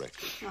Judicial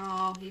Records.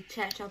 Oh, he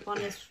checked up on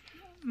his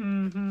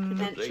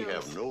They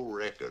have no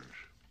records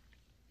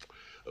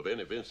of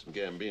any Vincent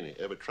Gambini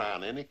ever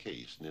trying any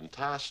case in the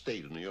entire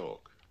state of New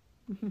York.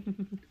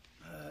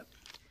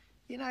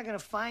 You're not gonna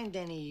find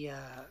any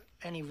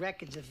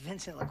records of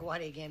Vincent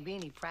LaGuardia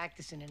Gambini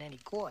practicing in any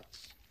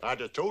courts. I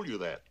just told you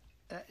that.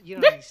 You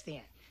don't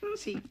understand.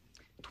 See,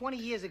 20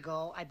 years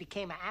ago, I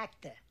became an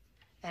actor.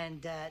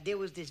 And there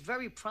was this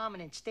very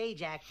prominent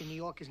stage actor in New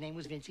York. His name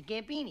was Vincent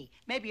Gambini.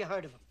 Maybe you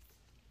heard of him.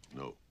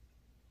 No.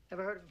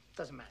 Never heard of him?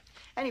 Doesn't matter.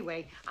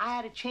 Anyway, I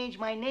had to change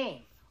my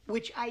name,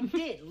 which I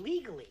did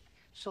legally.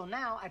 So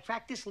now I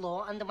practice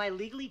law under my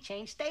legally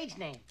changed stage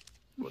name.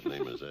 What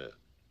name is that?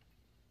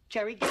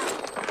 Jerry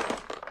Gallo.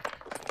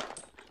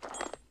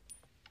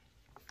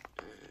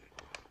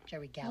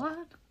 Jerry Gallo.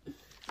 What?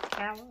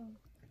 Gallo.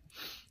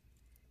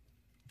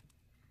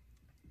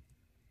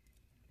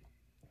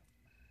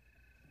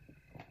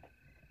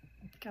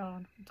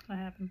 God, what's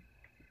gonna happen?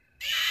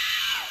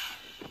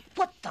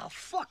 What the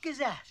fuck is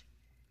that?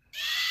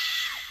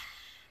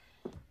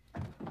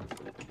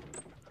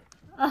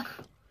 Oh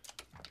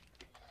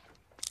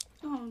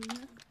no.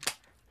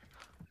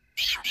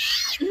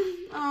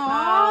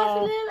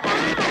 Oh, it's a little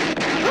ant.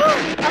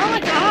 Oh my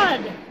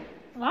God!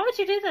 Why would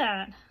you do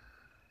that?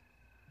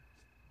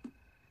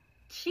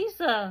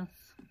 Jesus.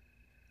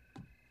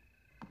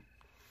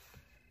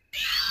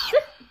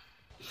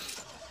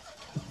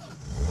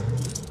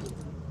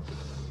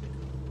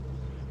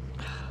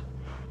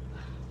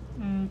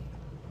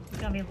 It's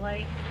gonna be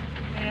late.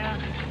 Yeah.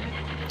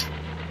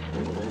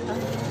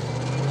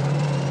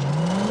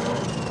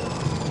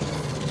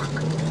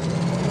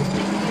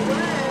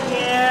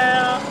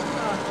 Yeah.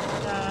 Oh,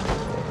 God.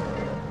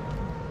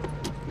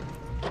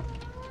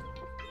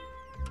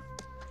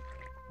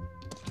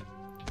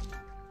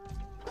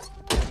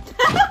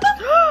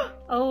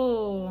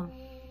 Oh.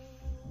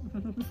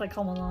 It's like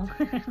Home Alone.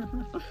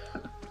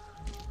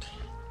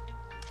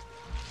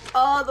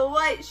 Oh, the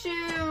white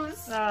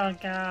shoes. Oh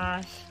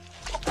gosh.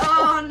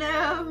 Oh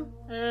no.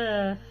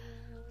 Ugh.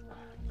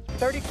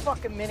 30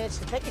 fucking minutes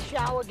to take a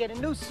shower, get a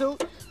new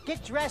suit,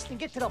 get dressed, and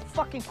get to the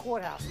fucking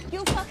courthouse.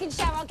 You fucking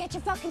shower, I'll get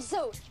your fucking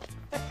suit.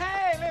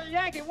 Hey, little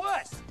Yankee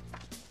wuss.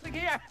 Look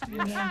here.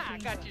 I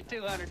got you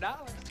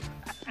 $200.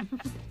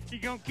 You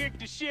gonna kick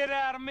the shit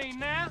out of me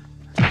now?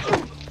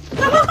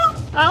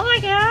 Oh my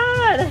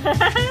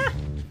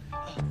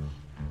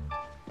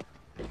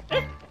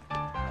God.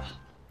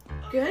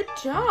 Good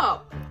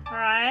job.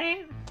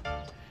 Right?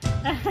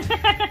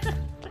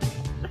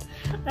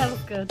 That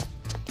was good.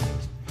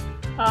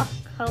 Oh,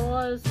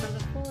 colors for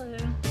the blue.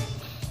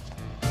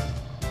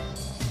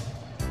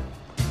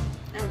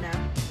 Oh no.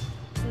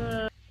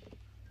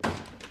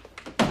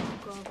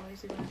 God, why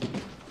is it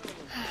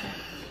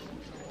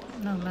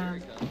No, no.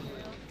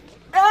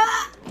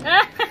 Ah!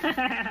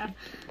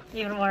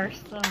 Even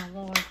worse. Oh,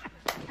 Lord. Is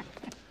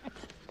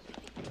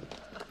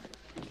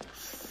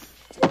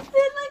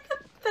it like a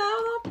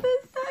fell off the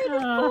side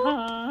of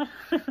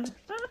the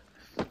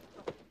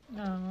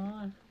No.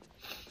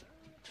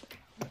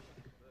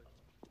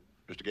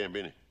 Mr.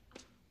 Gambini,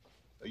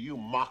 are you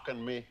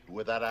mocking me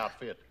with that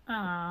outfit?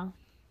 Aw.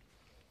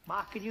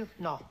 Mocking you?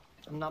 No,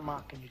 I'm not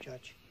mocking you,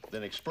 Judge.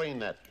 Then explain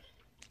that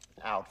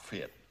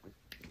outfit.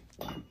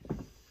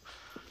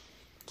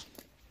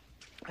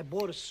 I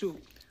bought a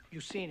suit.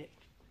 You've seen it.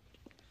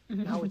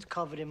 Now it's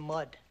covered in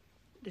mud.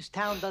 This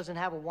town doesn't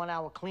have a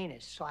 1-hour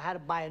cleaners, so I had to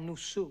buy a new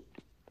suit.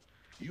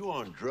 You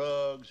on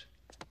drugs?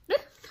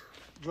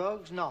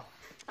 Drugs? No,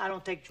 I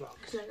don't take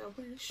drugs.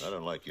 I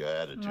don't like your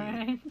attitude.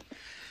 Right.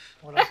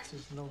 What else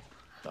is new?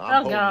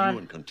 I'm holding God. you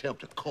in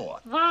contempt of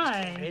court.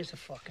 Why? Here's a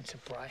fucking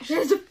surprise.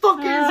 There's a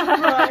fucking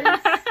surprise.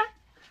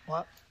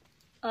 What?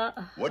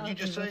 What'd you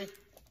just say?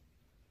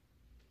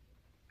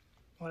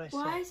 What'd I say?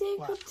 Why is he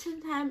What?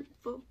 content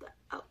for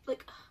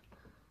like?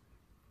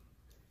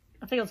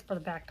 I think it was for the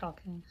back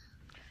talking.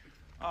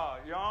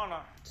 Your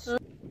Honor.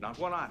 Not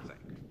what I think.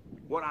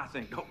 What I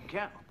think don't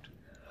count.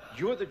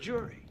 You're the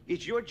jury.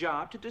 It's your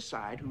job to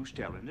decide who's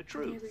telling the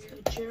truth.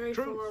 A jury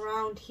from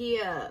around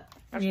here.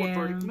 That's what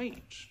verdict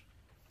means.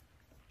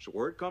 So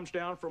word comes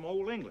down from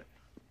old England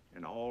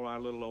and all our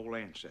little old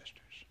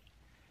ancestors.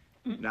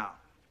 Now,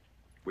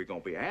 we're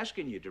going to be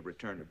asking you to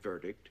return a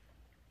verdict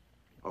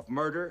of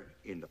murder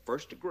in the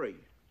first degree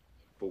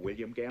for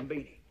William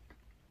Gambini.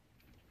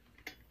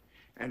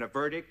 And a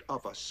verdict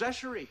of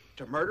accessory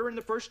to murder in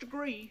the first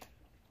degree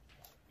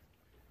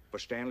for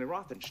Stanley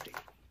Rothenstein.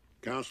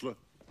 Counselor,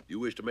 you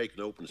wish to make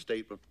an open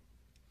statement?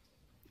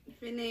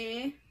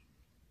 Vinny.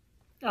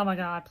 Oh my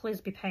God,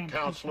 please be paying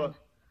Counselor.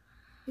 attention.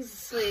 He's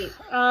asleep.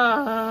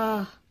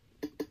 Oh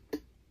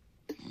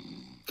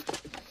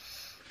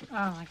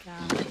my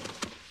God.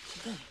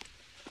 Vinny.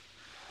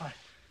 What?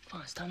 Come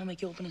on, it's time to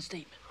make your opening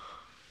statement.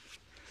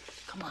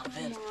 Come on,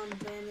 Vin. Come on,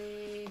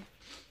 Vinny.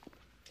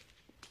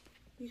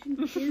 You can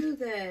do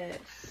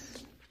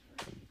this.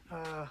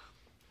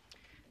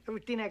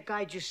 Everything that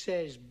guy just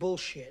said is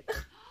bullshit.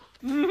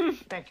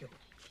 Thank you.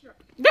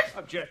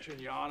 Objection,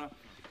 Your Honor.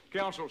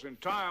 Counsel's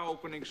entire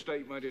opening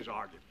statement is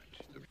argument.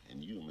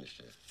 And you,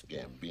 Mr.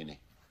 Gambini,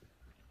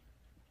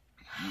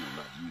 you will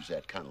not use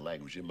that kind of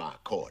language in my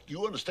court.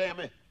 You understand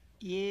me?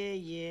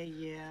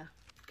 Yeah.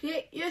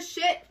 Get your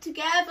shit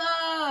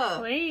together.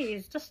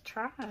 Please, just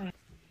try.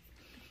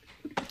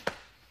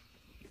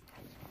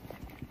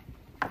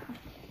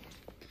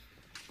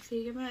 So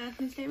you give my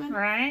opening statement?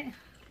 Right?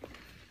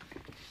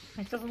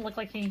 It doesn't look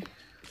like he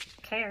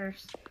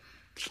cares.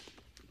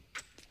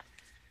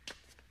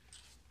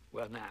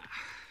 Well, now,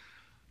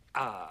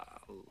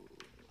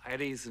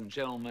 ladies and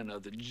gentlemen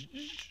of the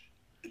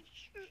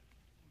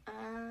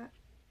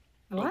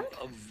What?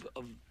 of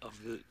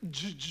the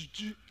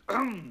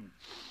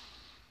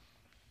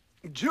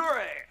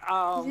jury.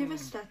 Does he have a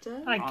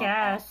stutter? I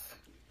guess.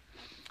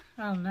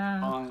 Oh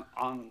no.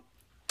 On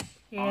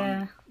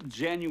Yeah.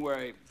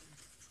 January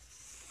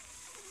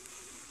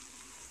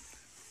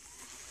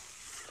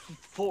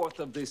 4th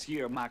of this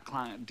year, my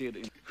client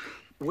did.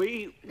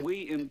 We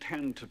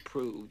intend to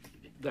prove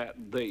that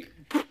the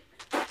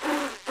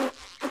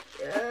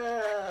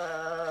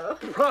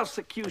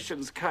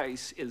prosecution's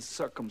case is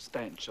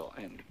circumstantial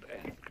and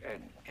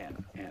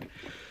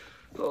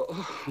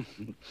oh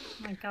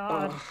my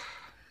God.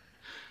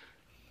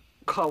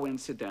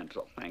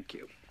 Coincidental. Thank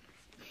you.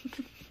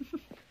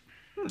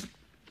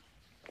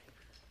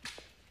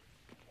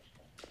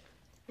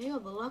 Yeah,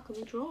 the luck of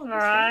the draw. All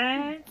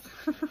right.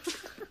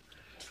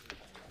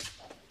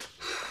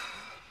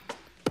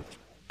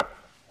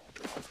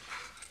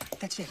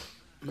 That's it.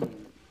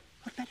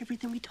 What about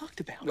everything we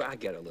talked about? Well, I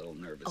get a little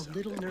nervous. A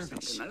little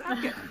nervous.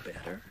 I'm getting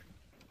better.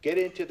 Get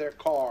into their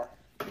car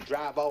and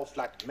drive off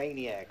like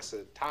maniacs.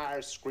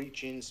 Tires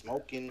screeching,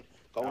 smoking,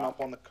 going up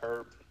on the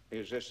curb.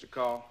 Is this the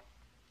call?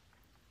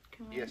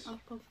 Yes. Up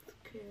off the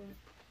curb.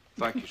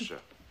 Thank you, sir.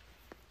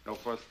 No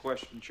further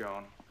questions,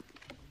 John.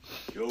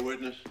 Your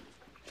witness?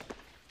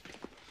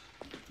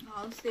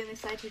 Oh, I was getting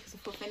excited because I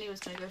thought Vinny was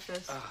going to go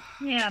first.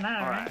 Yeah, I know,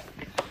 All right?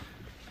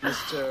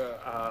 Mr.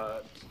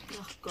 Oh,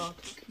 God.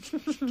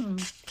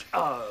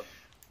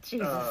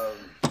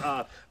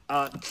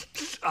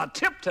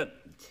 Tipton.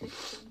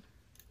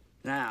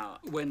 Now,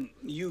 when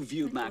you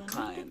viewed my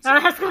clients, I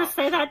was going to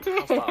say that too.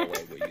 how far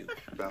away were you?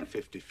 About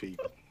 50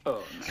 feet. Oh, no.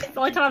 It's the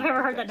only time I've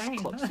ever heard that That's name.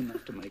 close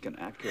enough to make an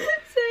accurate.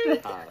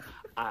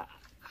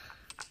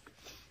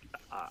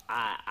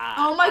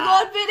 Oh my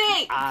God,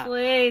 Vinny!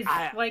 Please,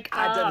 wake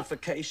up.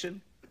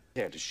 Identification.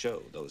 There to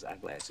show those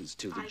eyeglasses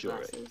to the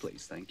jury,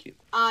 please. Thank you.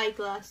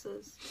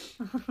 Eyeglasses.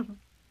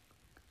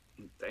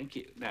 Thank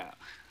you. Now,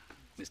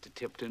 Mr.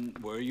 Tipton,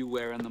 were you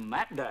wearing them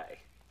that day?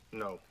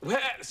 No. Well,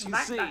 as you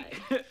see,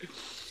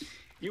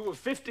 you were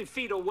 50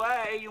 feet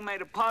away. You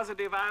made a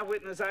positive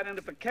eyewitness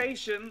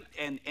identification,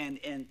 and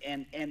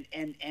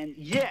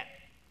yet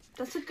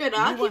that's a good you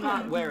argument. were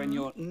not wearing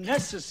your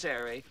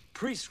necessary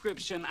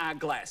prescription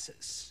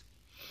eyeglasses.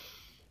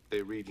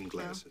 They're reading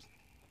glasses.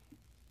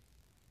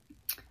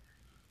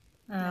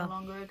 No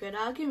longer a good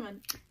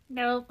argument.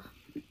 Nope.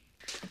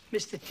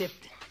 Mr.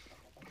 Tipton,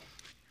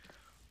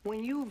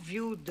 when you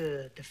viewed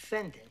the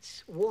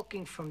defendants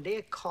walking from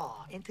their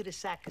car into the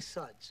sack of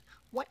suds,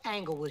 what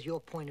angle was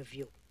your point of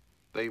view?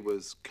 They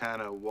was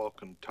kind of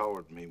walking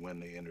toward me when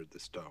they entered the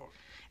store.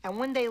 And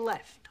when they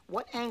left,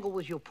 what angle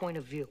was your point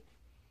of view?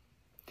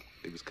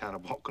 They was kind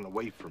of walking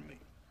away from me.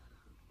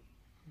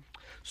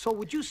 So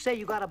would you say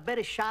you got a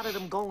better shot of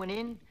them going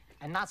in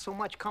and not so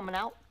much coming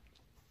out?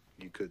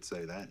 You could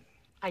say that.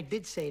 I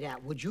did say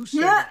that. Would you say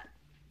that?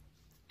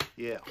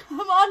 Yeah. Come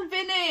on,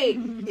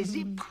 Vinny! Is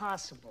it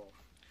possible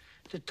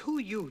the two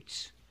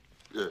youths...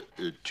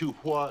 Two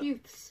what?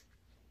 Youths.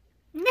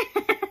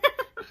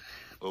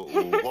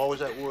 What was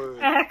that word?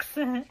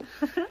 Accent.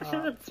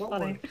 That's what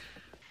funny. word?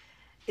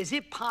 Is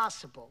it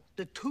possible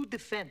the two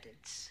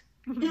defendants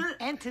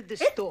entered the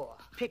store,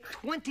 picked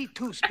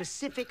 22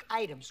 specific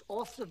items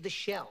off of the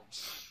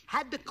shelves,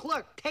 had the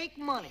clerk take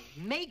money,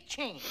 make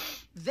change,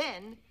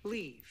 then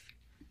leave?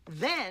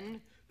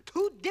 Then,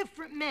 two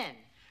different men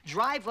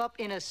drive up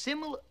in a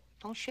similar...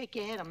 Don't shake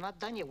your head, I'm not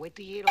done yet. Wait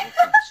till you hear the whole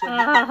thing so you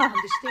can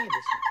understand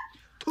this now.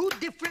 Two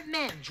different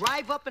men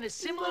drive up in a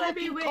similar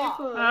looking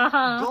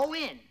car, go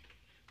in,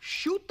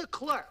 shoot the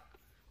clerk,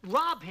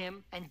 rob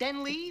him, and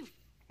then leave?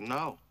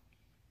 No.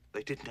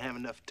 They didn't have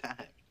enough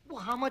time.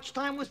 Well, how much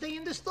time was they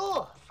in the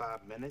store?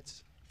 5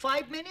 minutes.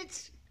 5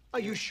 minutes? Are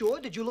you sure?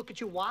 Did you look at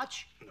your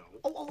watch? No.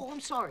 Oh, I'm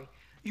sorry.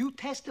 You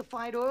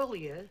testified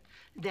earlier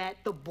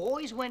that the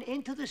boys went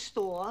into the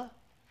store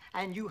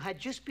and you had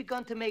just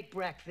begun to make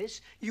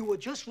breakfast. You were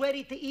just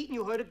ready to eat and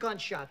you heard a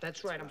gunshot.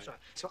 That's right, I'm sorry.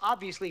 So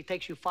obviously it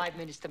takes you 5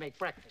 minutes to make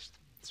breakfast.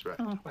 That's right.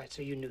 Right,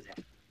 so you knew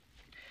that.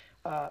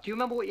 Do you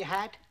remember what you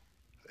had?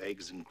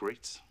 Eggs and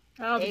grits.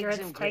 Oh, the Eggs grits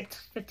and take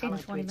grits. 15 I to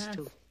like 20 grits, minutes.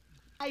 too.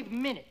 5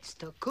 minutes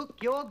to cook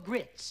your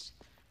grits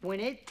when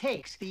it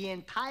takes the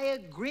entire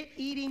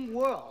grit-eating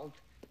world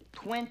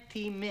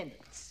 20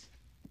 minutes.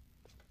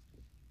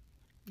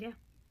 Yeah.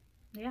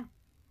 Yeah.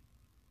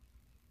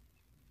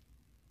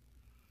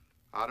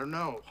 I don't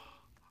know.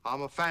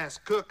 I'm a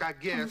fast cook, I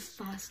guess.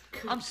 I'm a fast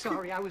cook. I'm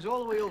sorry, I was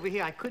all the way over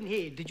here. I couldn't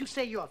hear you. Did you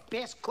say you're a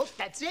fast cook?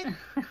 That's it?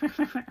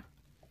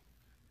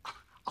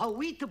 Are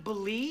we to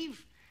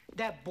believe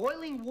that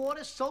boiling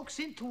water soaks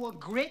into a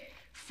grit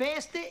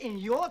faster in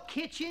your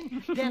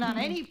kitchen than on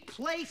any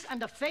place on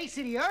the face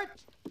of the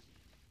earth?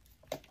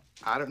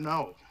 I don't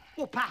know.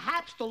 Well,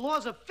 perhaps the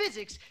laws of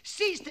physics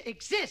cease to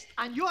exist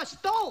on your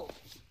stove.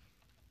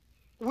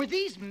 Were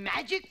these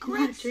magic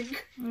grits?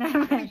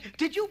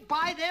 Did you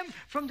buy them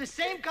from the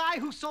same guy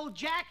who sold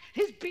Jack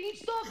his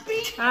beanstalk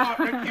beans?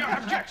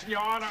 Objection,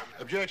 Your Honor.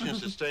 Objection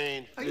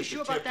sustained. Are you Mr.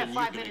 sure about that Tipton,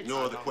 5 you can minutes?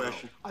 ignore the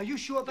question. Are you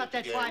sure about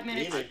that 5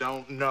 minutes? I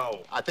don't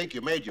know. I think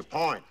you made your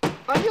point.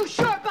 Are you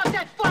sure about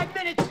that 5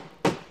 minutes?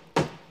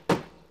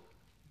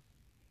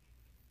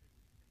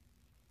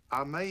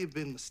 I may have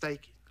been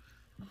mistaken.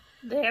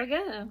 There we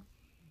go.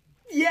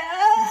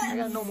 Yes! I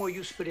got no more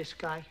use for this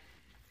guy.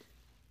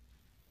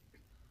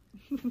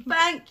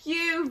 Thank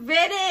you,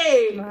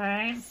 Vinny!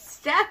 Right.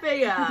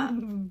 Stepping up.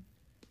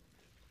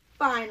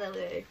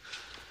 Finally.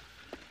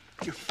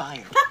 You're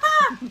fired.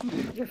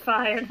 You're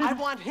fired. I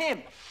want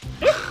him.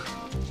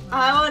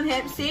 I want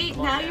him. See,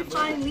 now you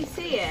finally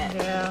see it.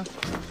 Yeah.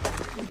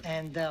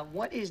 And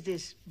what is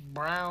this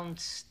brown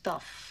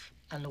stuff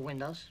on the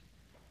windows?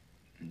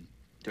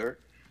 Dirt.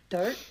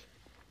 Dirt?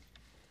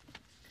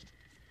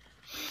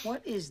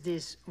 What is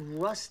this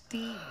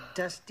rusty,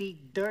 dusty,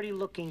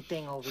 dirty-looking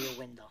thing over your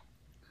window?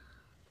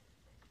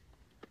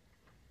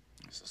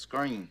 It's a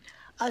screen.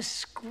 A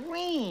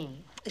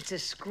screen. It's a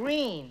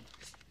screen.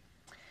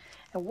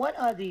 And what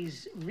are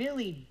these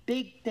really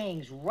big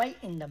things right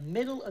in the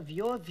middle of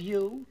your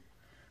view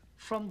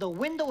from the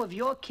window of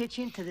your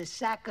kitchen to the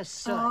sack of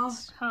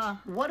suds?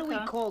 What do we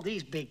call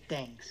these big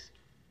things?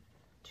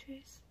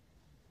 Trees.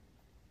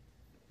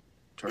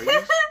 Trees?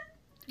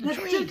 That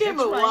Trees, took him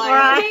that's a right. while.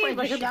 Right.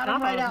 Like Shout a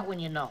them right dog. out when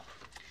you know.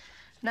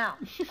 Now,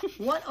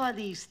 what are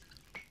these?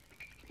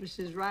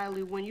 Mrs.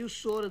 Riley, when you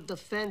saw the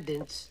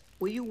defendants,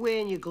 were you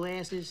wearing your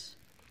glasses?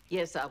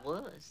 Yes, I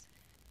was.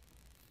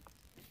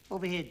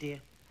 Over here,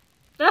 dear.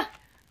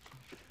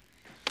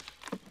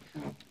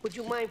 Would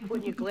you mind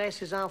putting your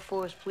glasses on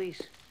for us,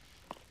 please?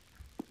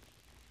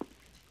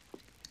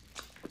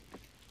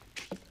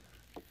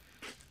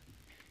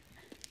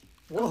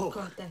 Whoa. Oh,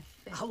 God, that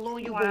thing. How long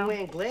you been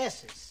wearing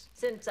glasses?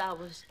 Since I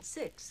was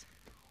 6.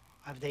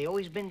 Have they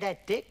always been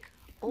that thick?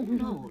 Oh,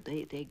 no,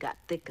 they got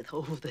thicker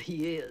over the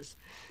years.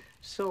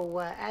 So,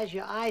 as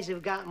your eyes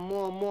have gotten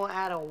more and more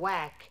out of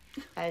whack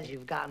as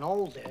you've gotten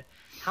older,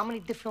 how many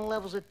different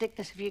levels of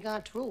thickness have you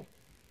gone through?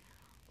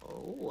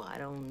 Oh, I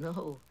don't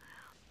know.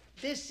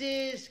 This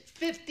is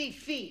 50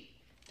 feet.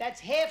 That's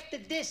half the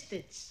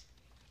distance.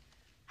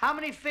 How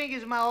many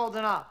fingers am I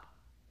holding up?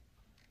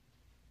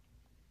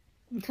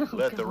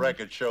 Let the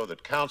record show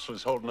that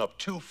counselor's holding up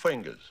 2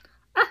 fingers.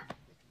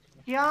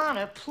 Your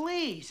Honor,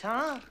 please,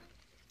 huh?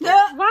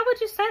 Why would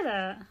you say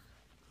that?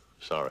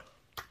 Sorry.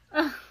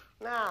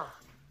 Now,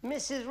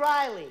 Mrs.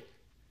 Riley,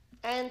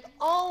 and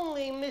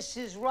only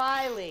Mrs.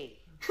 Riley.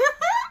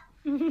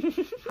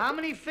 How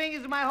many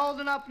fingers am I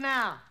holding up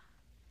now?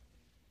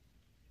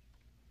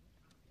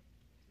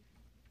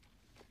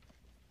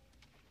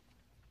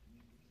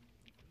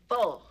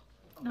 Four.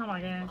 Oh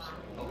my gosh.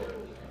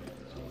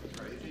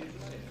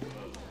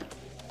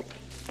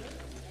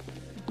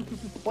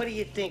 What do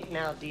you think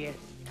now, dear?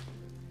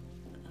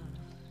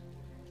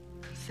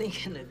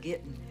 Thinking of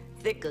getting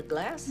thicker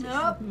glasses?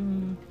 Nope.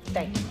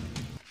 Thank you.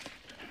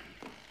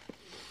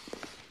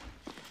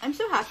 I'm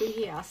so happy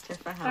he asked her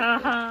for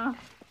help.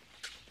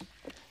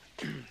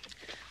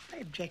 I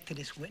object to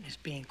this witness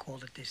being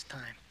called at this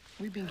time.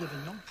 We've been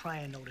given no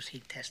prior notice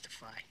he'd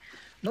testify,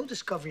 no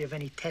discovery of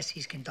any tests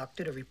he's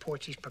conducted or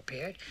reports he's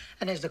prepared,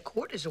 and as the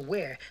court is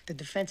aware, the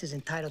defense is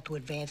entitled to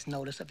advance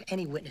notice of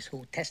any witness who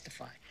will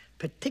testify,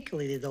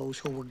 particularly those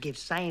who will give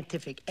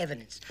scientific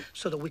evidence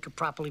so that we could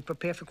properly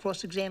prepare for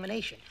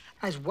cross-examination,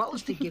 as well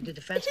as to give the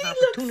defense an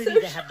opportunity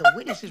to have the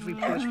witnesses'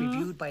 reports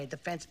reviewed by a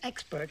defense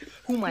expert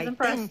who might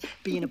then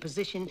be in a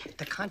position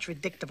to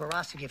contradict the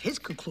veracity of his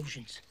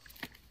conclusions.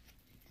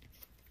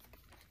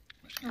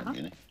 Mr.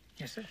 Vinny?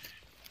 Yes, sir.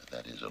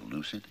 That is a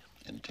lucid,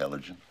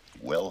 intelligent,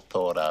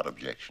 well-thought-out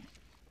objection.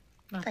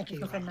 Thank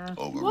you.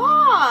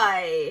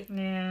 Why?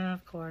 Yeah,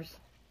 of course.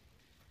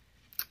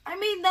 I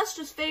mean, that's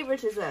just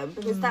favoritism,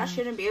 because that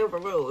shouldn't be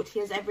overruled. He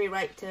has every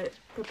right to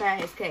prepare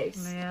his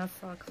case. Yeah,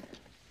 sucks.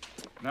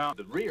 Now,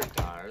 the rear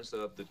tires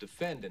of the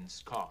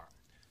defendant's car.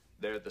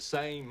 They're the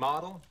same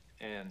model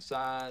and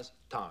size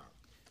tire.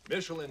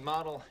 Michelin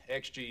model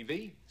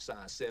XGV,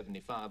 size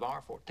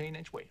 75R,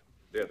 14-inch wheel.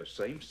 They're the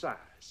same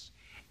size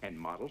and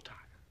model tire.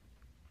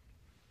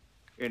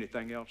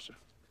 Anything else, sir?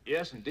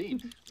 Yes,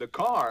 indeed. The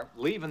car,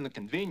 leaving the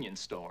convenience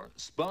store,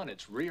 spun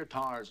its rear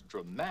tires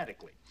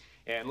dramatically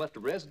and left a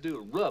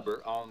residue of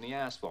rubber on the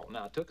asphalt.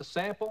 Now, I took a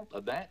sample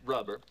of that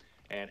rubber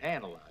and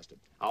analyzed it.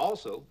 I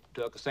also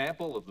took a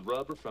sample of the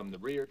rubber from the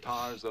rear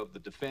tires of the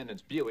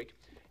defendant's Buick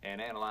and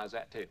analyzed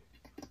that, too.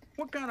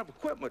 What kind of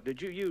equipment did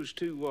you use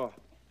to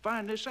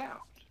find this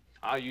out?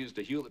 I used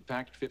a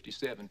Hewlett-Packard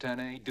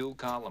 5710A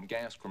dual-column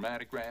gas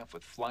chromatograph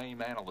with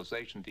flame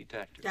analyzation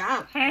detector.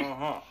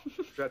 Uh-huh.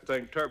 Is that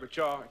thing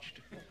turbocharged?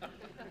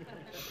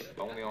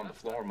 Only on the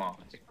floor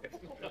models.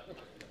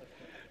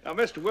 Now,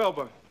 Mr.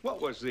 Wilbur,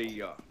 what was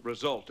the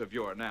result of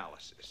your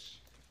analysis?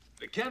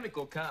 The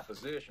chemical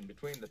composition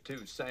between the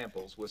two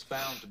samples was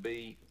found to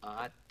be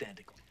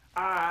identical.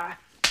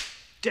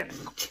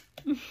 Identical.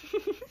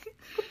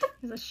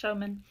 He's a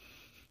showman.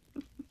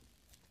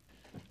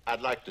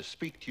 I'd like to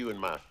speak to you in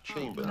my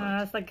chamber.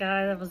 That's the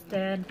guy that was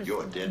dead. His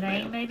You're a dead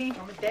name, man. maybe?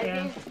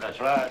 Yeah. That's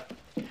right.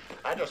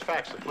 I just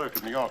faxed the clerk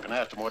of New York and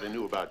asked him what he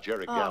knew about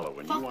Jerry Gallo.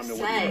 And you want to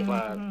know what he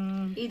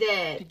replied? He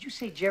did. Did you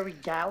say Jerry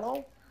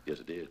Gallo? Yes,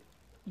 it did.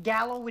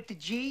 Gallo with the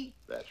G?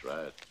 That's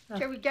right.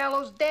 Jerry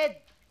Gallo's dead.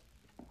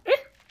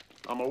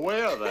 I'm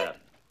aware of that.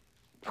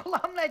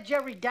 Well, I'm not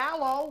Jerry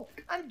Gallo.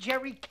 I'm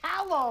Jerry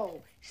Callo.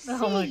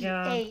 Oh, my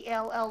God.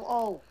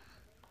 C-A-L-L-O.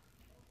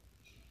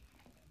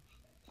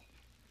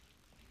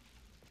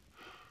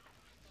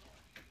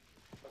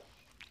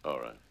 All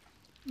right.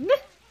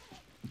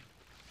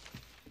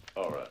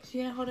 All right. So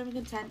you're gonna hold him in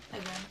contempt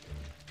again?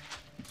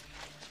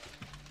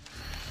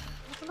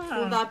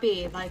 Will that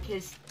be like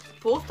his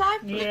fourth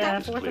time? Yeah,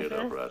 it's cleared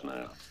up right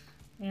now.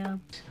 Yeah.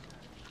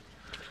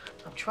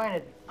 I'm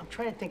trying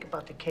to think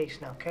about the case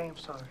now, okay? I'm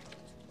sorry.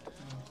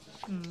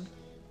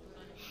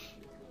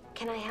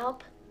 Can I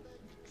help?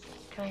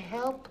 Can I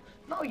help?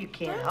 No, you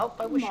can't help.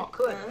 I wish you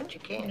could, but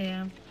you can't.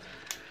 Yeah.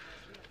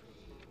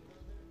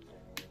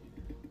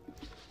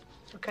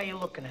 Look how you're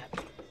looking at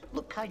me.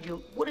 Look how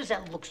you... What does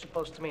that look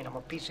supposed to mean? I'm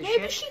a piece of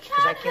Maybe shit? she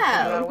Because I can can't figure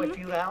out a help. way for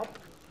you to help?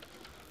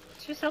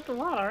 She's helped a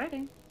lot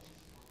already.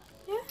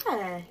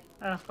 Yeah.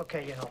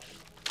 Okay, you help.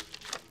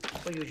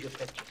 We'll use your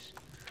pictures.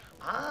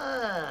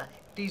 Ah,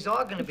 these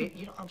are going to be...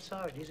 You know, I'm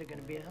sorry. These are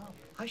going to be a help.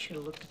 I should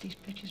have looked at these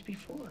pictures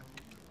before.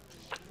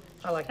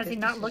 I like Has this. he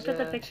not This looked is, at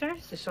the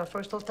pictures? This is our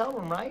first hotel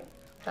room, right?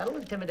 That'll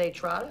intimidate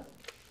Trotter.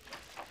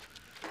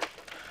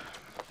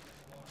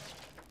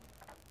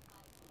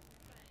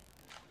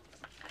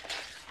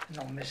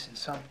 No, I'm missing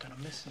something.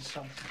 I'm missing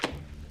something.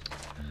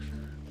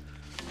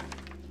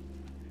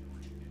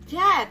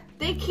 Yeah,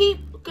 they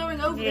keep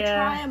going over the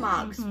tire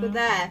marks, but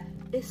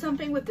there's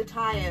something with the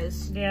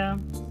tires. Yeah.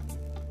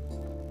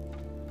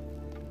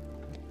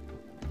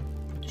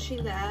 Is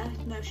she there?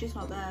 No, she's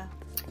not there.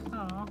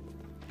 Oh.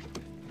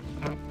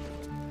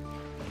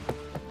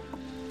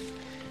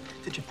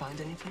 Did you find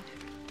anything?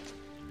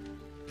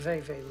 Very,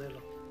 very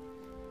little.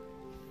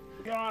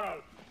 Your Honor,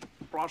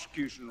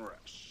 prosecution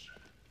rests.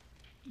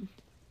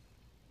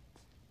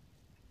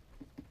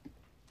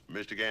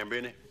 Mr.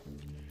 Gambini,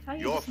 How you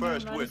your just not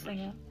first noticing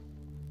witness.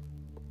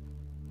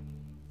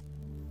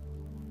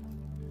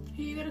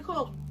 Who you gonna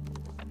call?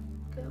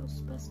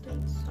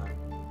 Ghostbusters. Sorry.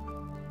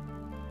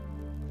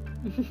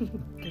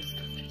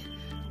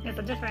 It's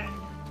a different...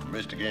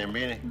 Mr.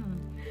 Gambini,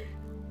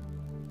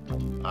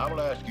 I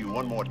will ask you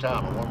one more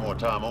time and one more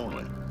time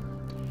only.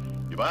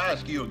 If I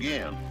ask you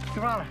again...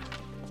 Your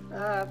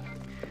Honor,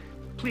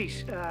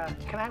 please,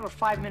 can I have a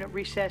 5-minute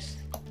recess?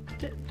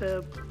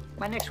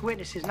 My next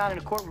witness is not in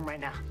the courtroom right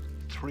now.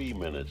 3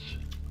 minutes,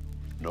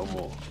 no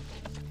more.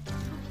 I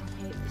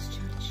hate this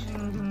church.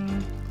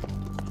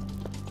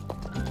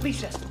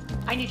 Lisa,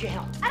 I need your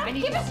help. I don't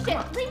give a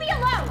shit. Leave me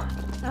alone.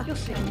 You'll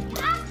see.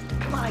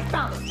 Come on, I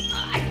found it.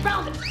 I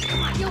found it.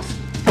 Come on, you'll see.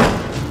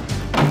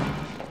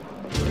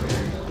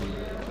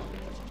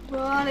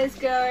 What is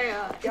going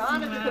on? Your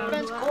Honor, the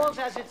defense calls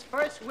as its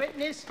first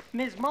witness,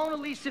 Ms. Mona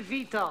Lisa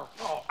Vito.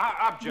 Oh,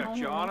 I object,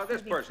 Your Honor.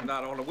 This person's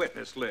not on the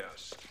witness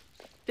list.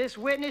 This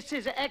witness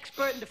is an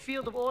expert in the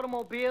field of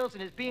automobiles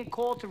and is being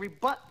called to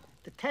rebut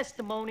the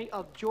testimony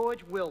of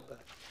George Wilbur.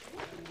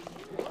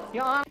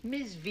 Your Honor,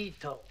 Ms.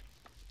 Vito,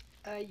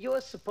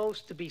 you're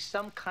supposed to be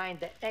some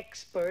kind of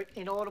expert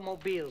in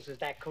automobiles, is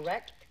that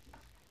correct?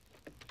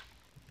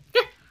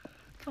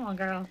 Come on,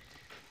 girl.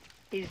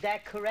 Is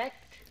that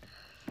correct?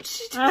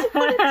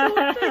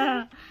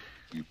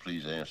 You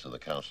please answer the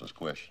counselor's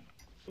question.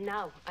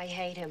 No, I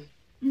hate him.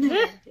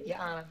 Your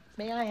Honor,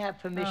 may I have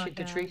permission Oh,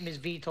 to gosh. treat Ms.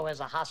 Vito as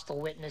a hostile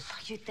witness?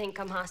 You think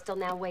I'm hostile?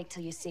 Now wait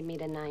till you see me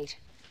tonight.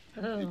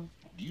 Do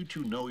you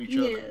two know each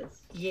other?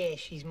 Yeah,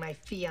 she's my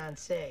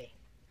fiancée.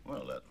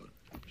 Well, that would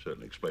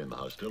certainly explain the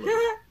hostility.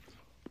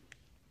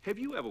 Have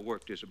you ever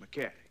worked as a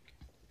mechanic?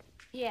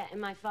 Yeah, in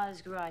my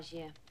father's garage,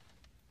 yeah.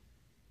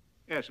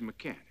 As a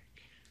mechanic?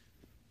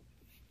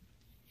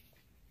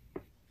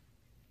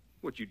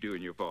 What you do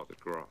in your father's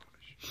garage?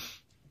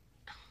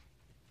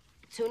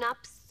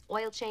 Tune-ups,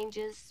 oil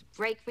changes,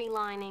 brake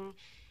relining,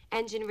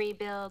 engine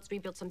rebuilds,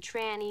 rebuild some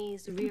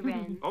trannies, rear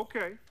end.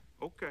 Okay.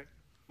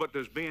 But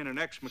does being an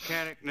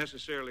ex-mechanic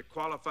necessarily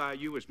qualify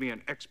you as being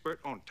an expert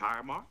on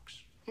tire marks?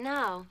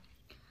 No.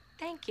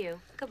 Thank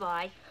you.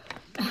 Goodbye.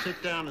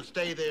 Sit down and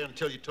stay there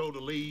until you're told to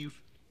leave.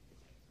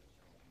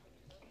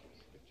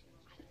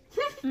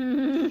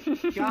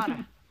 Your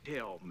Honor.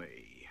 Tell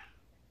me,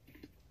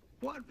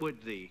 what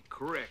would the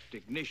correct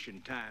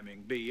ignition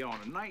timing be on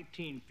a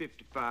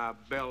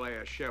 1955 Bel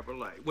Air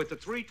Chevrolet with a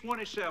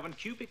 327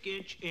 cubic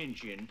inch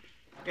engine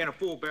and a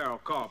 4-barrel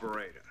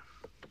carburetor?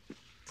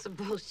 It's a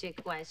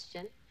bullshit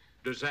question.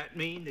 Does that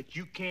mean that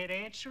you can't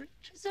answer it?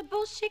 It's a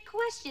bullshit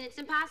question. It's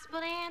impossible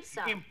to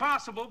answer.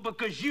 Impossible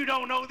because you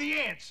don't know the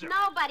answer.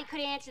 Nobody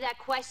could answer that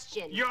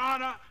question. Your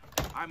Honor,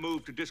 I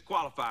move to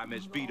disqualify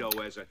Ms. Vito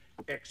as an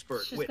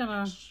expert She's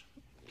witness.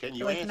 Can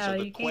you Like, answer no,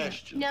 the you can't.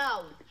 question?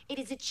 No, it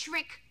is a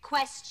trick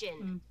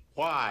question.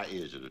 Why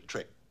is it a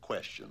trick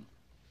question?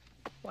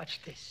 Watch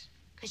this.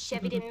 Because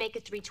Chevy didn't make a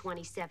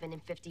 327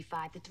 in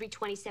 55. The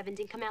 327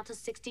 didn't come out till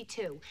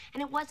 62.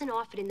 And it wasn't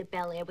offered in the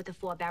Bel Air with a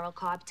 4-barrel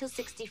carb till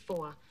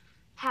 64.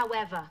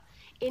 However,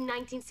 in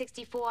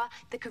 1964,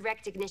 the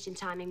correct ignition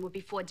timing would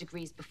be 4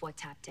 degrees before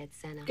top dead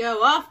center.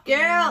 Go off,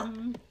 girl.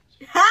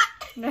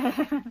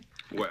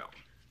 Well,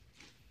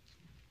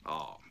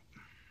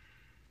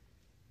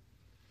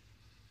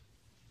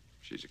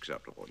 she's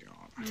acceptable, Your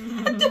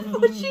Honor. I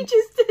thought she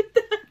just did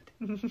that.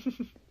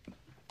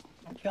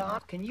 Your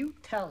Honor, can you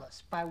tell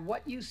us, by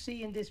what you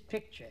see in this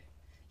picture,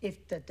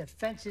 if the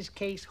defense's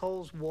case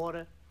holds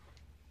water?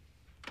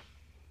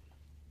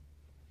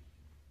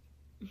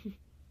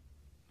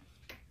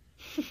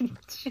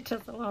 She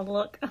doesn't want to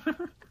look.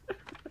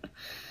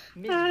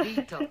 Miss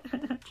Vito,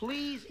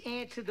 please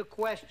answer the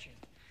question.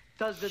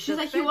 Does the She's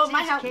like, you want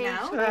my help case now?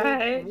 hold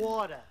Right.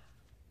 water?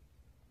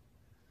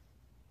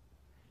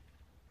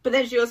 But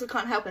then she also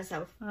can't help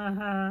herself.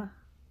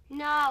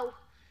 No.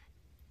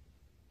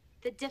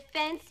 The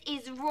defense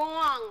is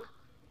wrong.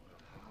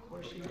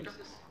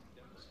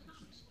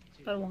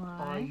 But why?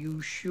 Are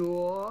you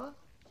sure?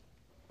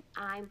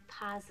 I'm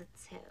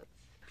positive.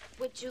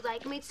 Would you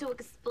like me to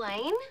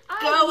explain?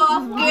 Go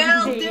off,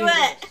 girl, do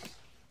it.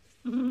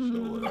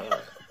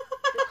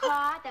 The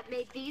car that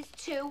made these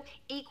two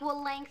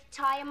equal-length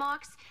tire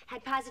marks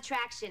had positive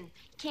traction.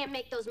 Can't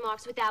make those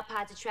marks without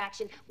positive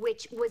traction,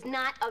 which was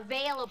not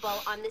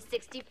available on the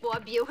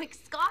 64 Buick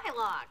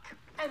Skylark.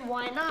 And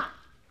why not?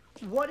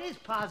 What is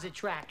positive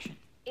traction?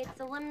 It's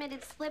a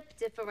limited slip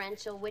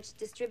differential which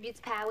distributes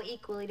power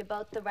equally to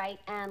both the right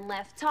and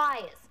left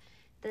tires.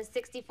 The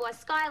 64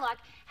 Skylark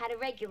had a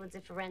regular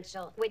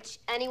differential, which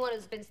anyone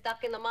who's been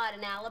stuck in the mud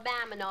in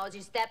Alabama knows.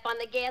 You step on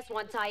the gas,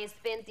 one tire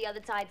spins, the other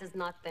tire does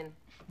nothing.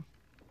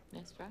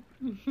 That's right.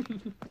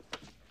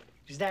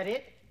 Is that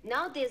it?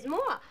 No, there's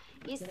more.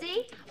 You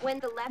see, when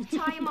the left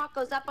tire mark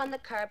goes up on the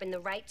curb and the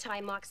right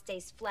tire mark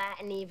stays flat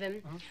and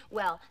even,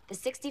 well, the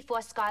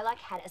 64 Skylark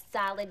had a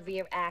solid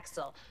rear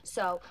axle.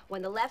 So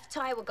when the left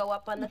tire would go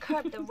up on the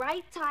curb, the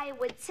right tire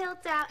would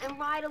tilt out and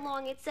ride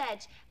along its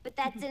edge. But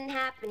that didn't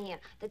happen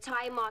here. The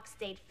tire mark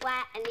stayed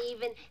flat and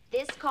even.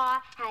 This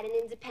car had an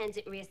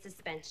independent rear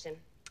suspension.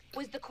 It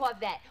was the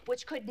Corvette,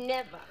 which could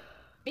never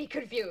be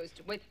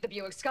confused with the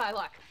Buick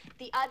Skylark.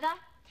 The other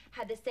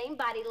had the same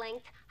body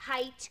length,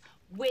 height,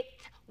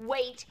 width,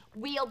 weight,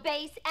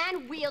 wheelbase,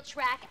 and wheel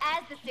track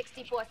as the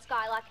 64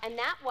 Skylark, and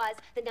that was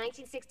the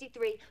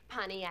 1963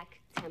 Pontiac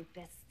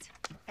Tempest.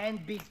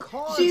 And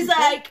because she's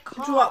like,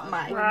 drop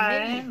my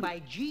right by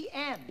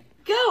GM.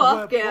 Go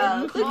off,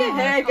 girl. Look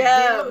at her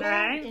go.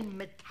 Right. In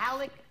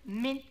metallic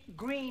mint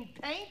green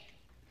paint.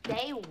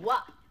 They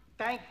were.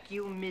 Thank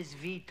you, Ms.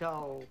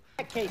 Vito. In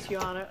that case,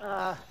 Your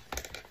Honor,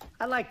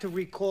 I'd like to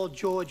recall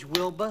George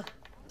Wilbur.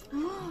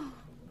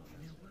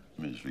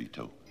 Ms.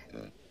 Vito,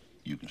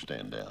 you can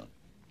stand down.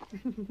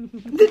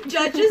 The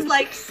judge is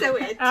like so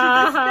into this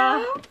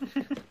now.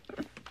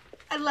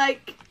 And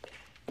like,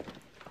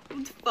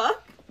 what the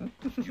fuck?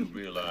 You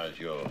realize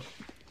you're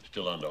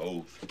still under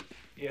oath?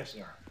 Yes,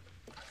 sir.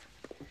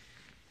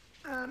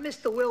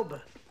 Mr.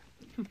 Wilbur,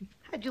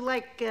 how'd you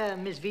like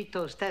Ms.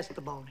 Vito's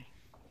testimony?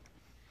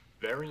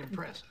 Very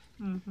impressive.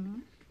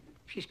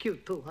 She's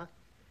cute too, huh?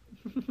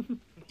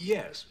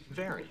 Yes,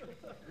 very.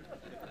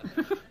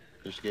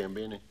 Mr.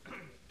 Gambini?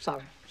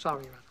 Sorry,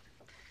 Your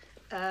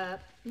Honor.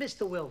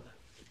 Mr. Wilbur,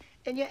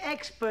 in your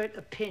expert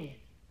opinion,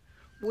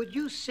 would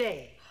you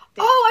say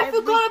that I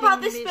forgot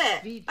about this Ms.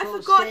 bit. Vito I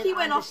forgot said he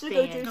went on off the to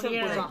go do stand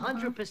something. was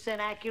 100%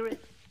 accurate?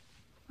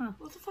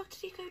 What the fuck did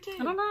he go do?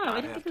 I don't know.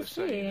 I didn't get to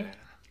see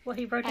what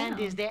he wrote down.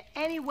 And is there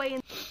any way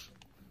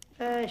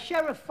in...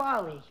 Sheriff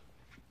Farley,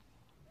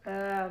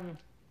 what'd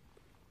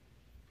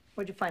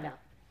you find out?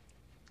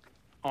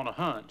 On a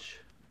hunch,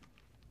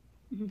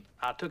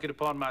 I took it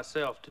upon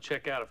myself to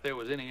check out if there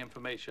was any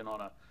information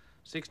on a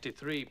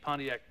 63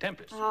 Pontiac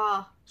Tempest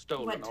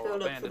stolen went to or go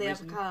look for abandoned the other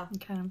recently. car.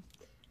 Okay.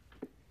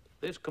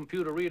 This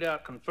computer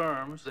readout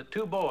confirms that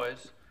two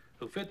boys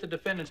who fit the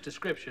defendant's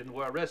description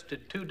were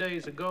arrested 2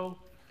 days ago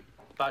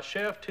by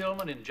Sheriff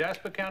Tillman in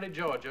Jasper County,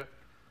 Georgia,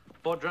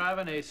 for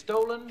driving a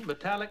stolen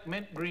metallic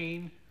mint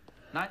green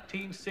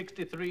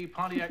 1963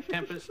 Pontiac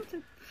Tempest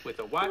with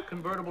a white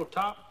convertible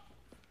top,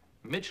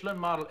 Michelin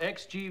model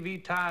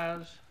XGV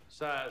tires,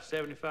 size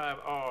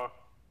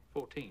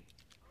 75R14.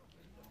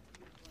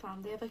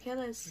 Found the other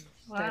killers. Is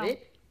that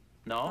it?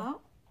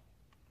 No.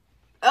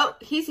 Oh,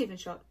 he's even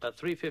shot. A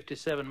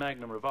 .357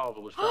 Magnum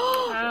revolver was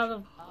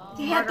found.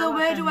 He had the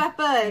murder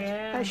weapon.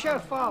 Hey,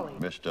 Sheriff Farley.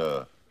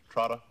 Mr.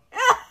 Trotter?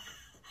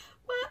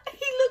 Well,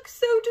 he looks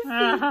so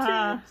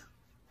defeated.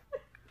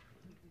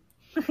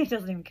 He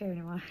doesn't even care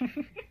anymore.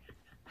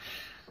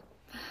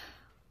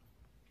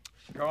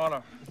 Your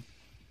Honor,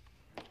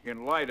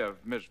 in light of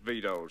Miss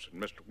Vito's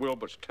and Mr.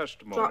 Wilbur's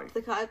testimony, Drop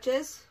the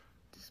cartridges.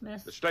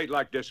 Dismiss. the state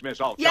like dismiss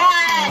all charges.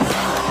 Yes!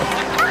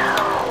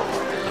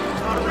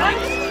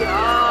 Nice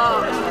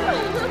job.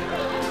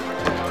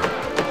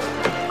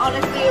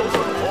 Honestly, it was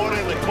Order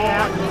in the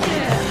court.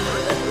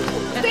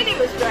 Vinny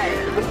was great.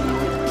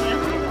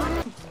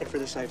 And for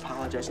this, I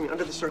apologize. I mean,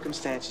 under the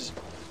circumstances,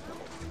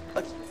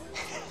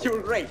 you were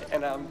great,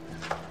 and I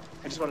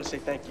just want to say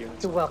thank you.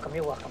 You're welcome.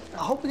 You're welcome. I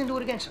hope we can do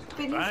it again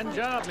sometime. Fine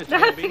job, Mr.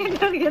 I think we can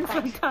do it again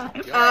sometime.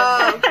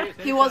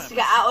 He wants to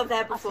get out of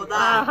there before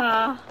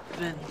that.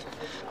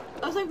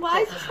 I was like, why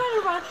is he trying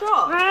to rush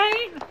off?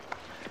 Right?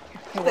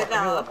 But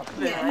now,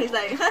 yeah, he's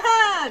like,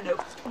 haha,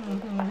 nope.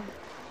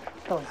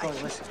 Go,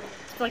 listen.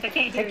 It's like I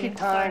can't hear Take you. your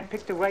time,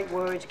 pick the right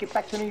words, get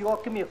back to New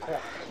York, give me a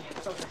call.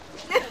 He's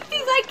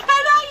like, can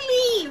I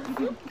leave?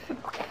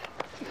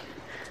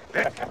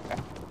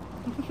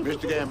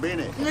 Mr.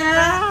 Gambini.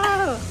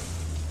 No.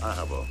 I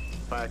have a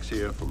fax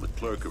here from the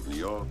clerk of New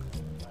York.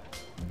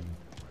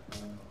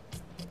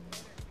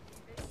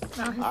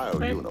 I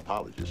owe you an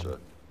apology, sir.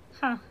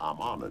 Huh. I'm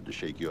honored to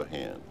shake your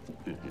hand.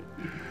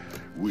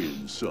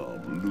 Win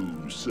some,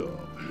 lose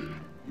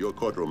some. Your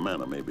cordial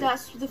manner may be.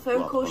 That's the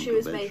phone call she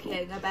was unconventional,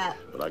 making, I bet.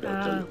 But I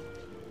gotta tell you,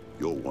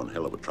 you're one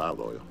hell of a trial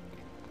lawyer.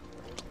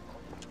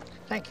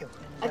 Thank you.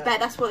 I bet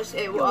that's what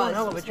it You're one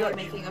hell of a was. Her judge.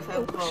 making a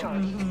phone call.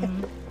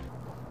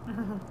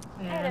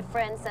 I had a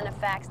friend send a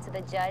fax to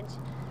the judge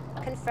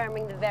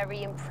confirming the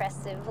very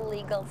impressive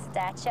legal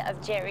stature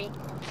of Jerry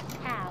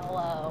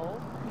Callow.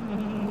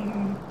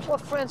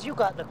 What friends you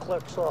got in the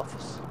clerk's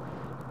office?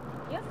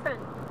 Your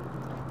friend,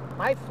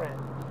 My friend.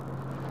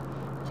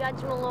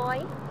 Judge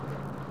Malloy.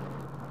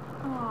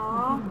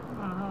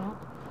 Aww.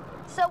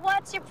 So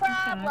what's your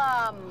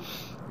problem?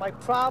 My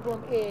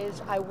problem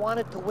is I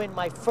wanted to win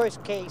my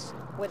first case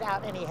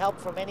without any help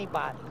from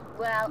anybody.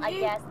 Well, I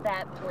guess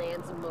that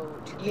plan's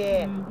moot.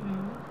 Yeah.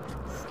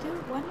 Still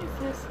won your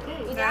first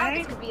case. You know,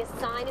 this could be a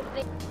sign of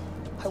things.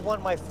 I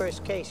won my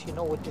first case. You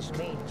know what this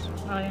means.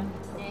 Oh, yeah.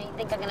 Yeah, you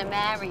think I'm gonna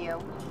marry you?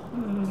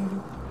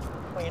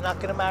 Well, you're not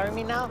gonna marry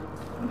me now?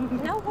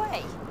 No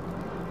way.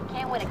 You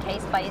can't win a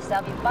case by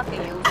yourself, you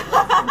fucking useless.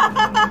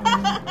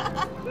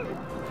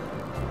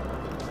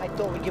 I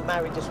thought we'd get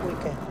married this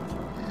weekend.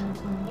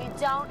 You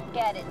don't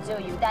get it,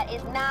 do you? That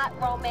is not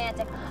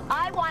romantic.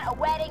 I want a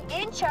wedding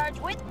in church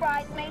with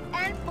bridesmaids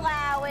and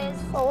flowers.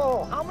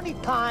 Oh, how many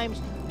times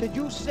did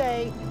you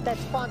say that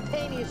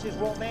spontaneous is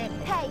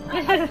romantic? Hey,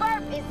 a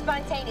burp is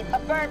spontaneous. A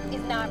burp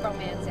is not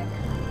romantic.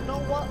 You know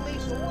what,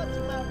 Lisa? What's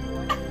the matter?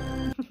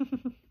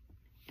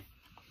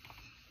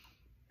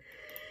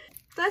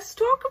 Let's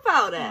talk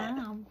about it.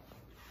 Wow.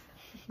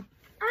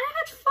 I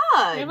had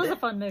fun. It was a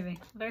fun movie.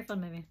 Very fun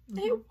movie.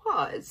 It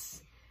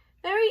was.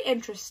 Very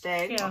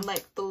interesting Yeah. on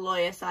like the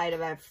lawyer side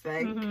of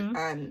everything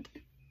and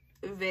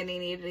Vinny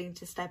needing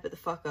to step it the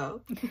fuck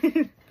up.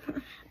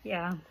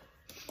 Yeah.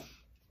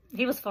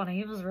 He was funny.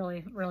 He was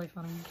really, really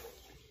funny.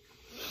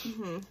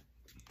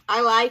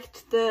 I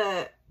liked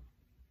the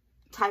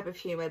type of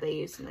humor they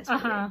used in this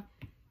movie.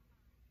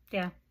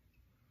 Yeah.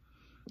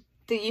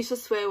 The use of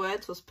swear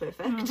words was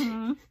perfect.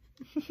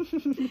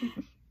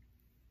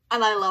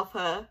 And I love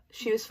her.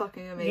 She was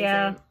fucking amazing.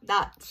 Yeah.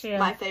 That's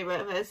my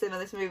favourite person in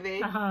this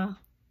movie.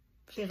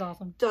 She's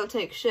awesome. Don't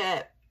take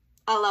shit.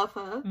 I love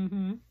her.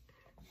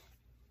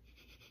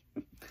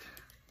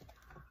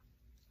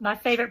 My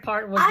favorite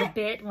part was the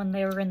bit when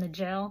they were in the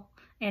jail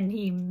and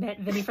he met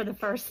Vinny for the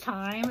first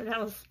time.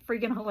 That was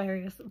freaking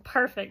hilarious.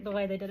 Perfect the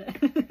way they did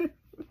it.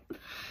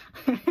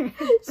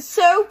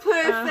 So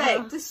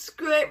perfect. The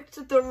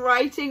script, the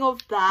writing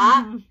of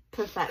that,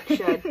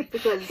 perfection.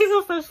 Because he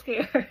was so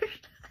scared.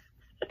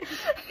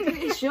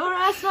 It's your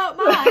ass, not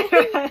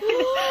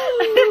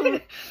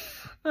mine.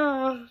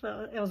 Oh,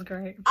 it was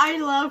great. I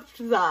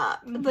loved that.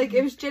 Like,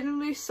 it was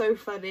genuinely so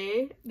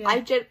funny.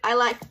 Yeah. I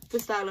liked the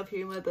style of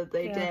humour that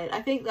they did.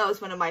 I think that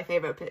was one of my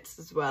favourite bits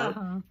as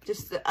well.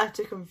 Just the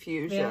utter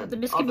confusion. Yeah, the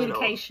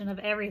miscommunication of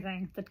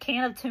everything. The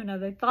can of tuna.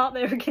 They thought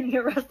they were getting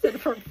arrested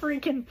for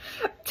freaking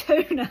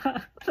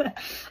tuna.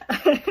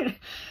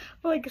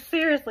 Like,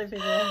 seriously,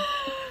 people.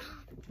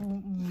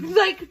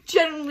 Like,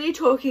 generally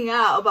talking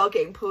out about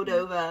getting pulled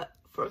over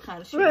for a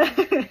can of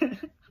tuna.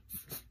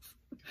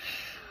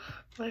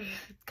 Like,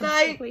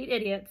 complete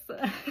idiots.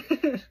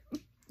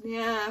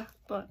 Yeah.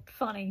 But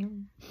funny.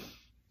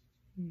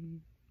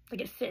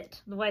 Like, it fit.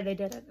 The way they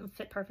did it. It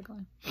fit perfectly.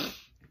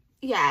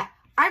 Yeah.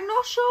 I'm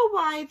not sure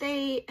why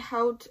they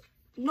held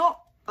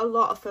not a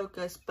lot of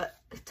focus, but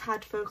a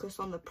tad focus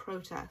on the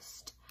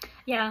protest.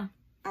 Yeah.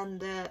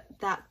 And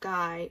that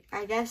guy.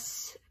 I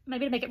guess...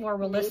 Maybe to make it more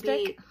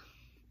realistic.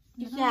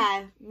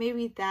 Yeah,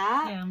 maybe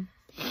that. Yeah.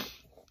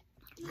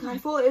 I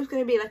thought it was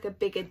going to be like a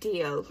bigger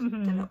deal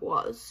than it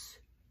was.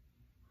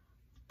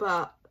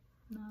 But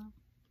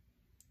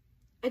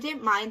I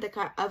didn't mind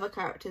the other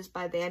characters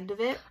by the end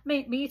of it.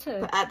 Me too.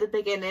 But at the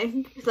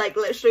beginning, like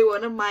literally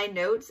one of my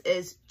notes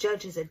is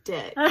Judge is a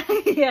dick.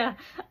 Yeah.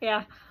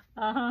 Yeah.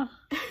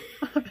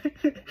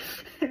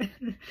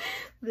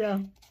 Yeah.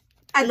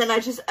 And then I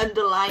just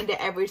underlined it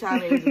every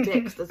time he was a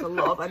dick, 'cause there's a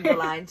lot of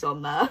underlines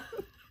on there.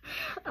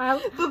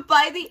 But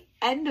by the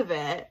end of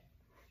it,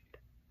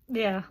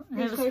 yeah,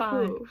 it was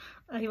fine. Cool.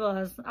 He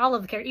was. I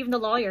love the character. Even the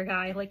lawyer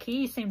guy, like,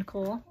 he seemed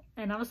cool.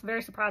 And I was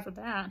very surprised at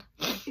that.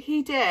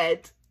 He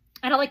did.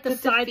 And I like the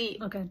side...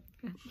 defeat. Okay.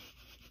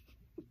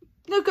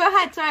 No, go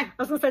ahead, sorry. I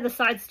was going to say the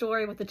side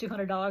story with the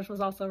 $200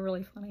 was also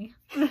really funny.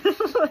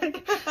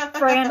 Like,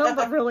 random,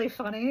 but really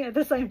funny at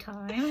the same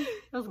time.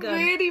 That was good.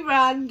 Really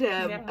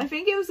random. Yeah. I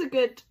think it was a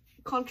good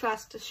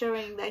contrast to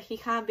showing that he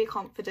can be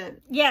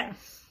confident.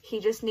 Yes. He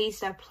just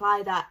needs to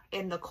apply that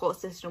in the court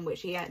system,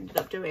 which he ended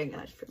up doing.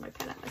 And I just threw my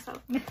pen at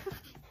myself.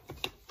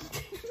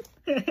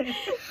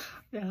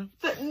 Yeah.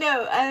 But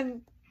no,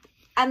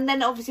 and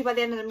then obviously by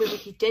the end of the movie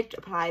he did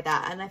apply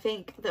that, and I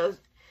think that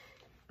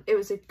it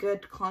was a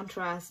good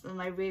contrast,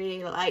 and I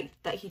really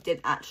liked that he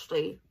didn't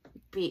actually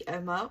beat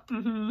him up.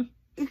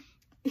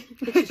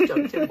 He just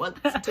jumped in once,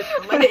 took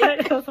the money.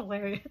 It was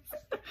hilarious.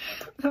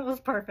 That was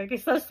perfect.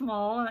 He's so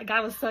small, and that guy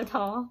was so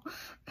tall.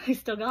 He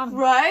still got him.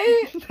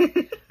 Right?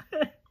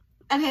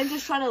 And him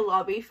just trying to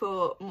lobby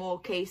for more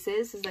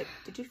cases. It's like,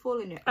 did you fall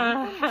in your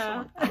own or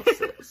someone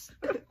else's?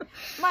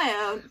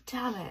 My own.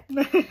 Damn it.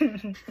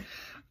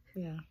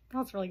 Yeah,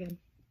 that's really good.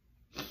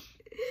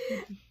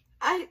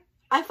 I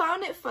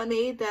found it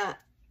funny that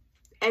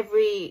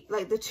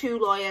the two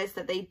lawyers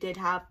that they did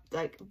have,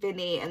 like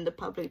Vinny and the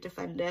public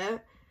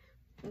defender,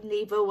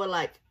 neither were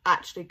like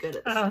actually good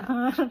at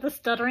the The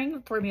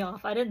stuttering threw me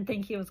off. I didn't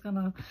think he was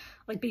gonna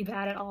like be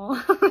bad at all.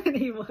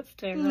 He was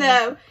terrible.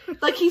 No,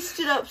 like he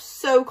stood up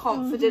so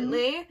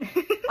confidently.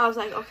 I was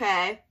like,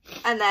 okay,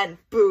 and then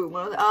boom,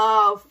 I was like,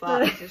 oh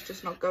fuck, it's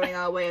just not going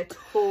our way at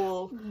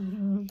all.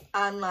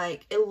 And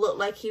like it looked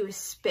like he was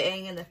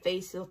spitting in the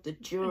face of the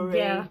jury.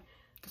 Yeah,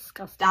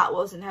 disgusting. That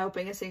wasn't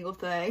helping a single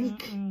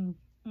thing.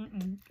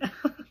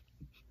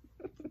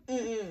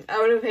 I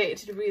would have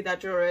hated to be that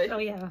jury. Oh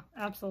yeah,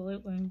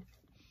 absolutely.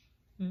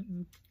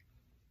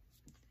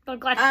 But I'm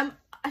glad.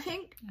 I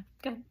think. Yeah,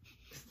 go ahead.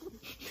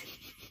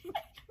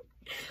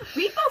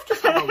 We both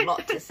just have a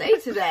lot to say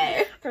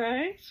today.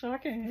 Right?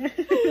 Shocking.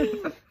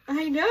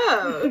 I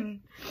know.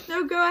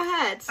 No, go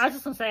ahead. I was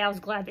just gonna say I was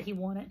glad that he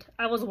won it.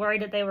 I was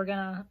worried that they were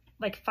gonna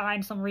like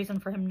find some reason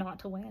for him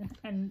not to win,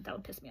 and that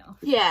would piss me off.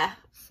 Yeah.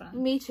 So.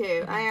 Me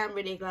too. I am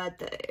really glad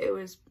that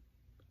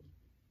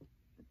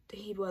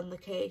he won the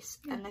case,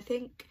 and I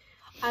think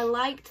I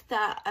liked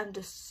that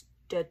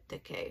understood the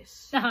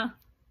case and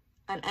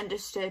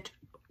understood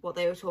what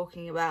they were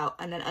talking about,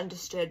 and then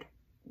understood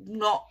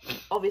not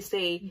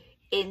obviously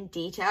in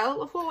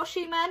detail of what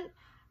she meant,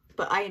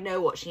 but I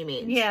know what she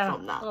means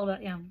from that. A little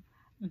bit, yeah.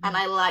 And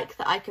I like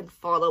that I can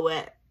follow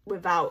it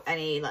without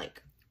any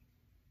like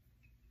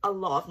a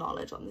lot of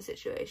knowledge on the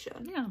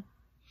situation. Yeah.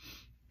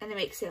 And it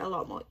makes it a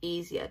lot more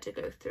easier to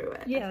go through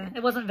it. Yeah,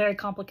 it wasn't very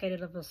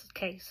complicated of a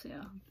case,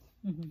 yeah.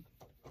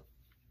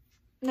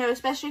 No,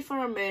 especially for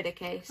a murder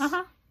case.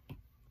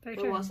 Very it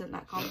true. wasn't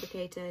that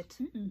complicated.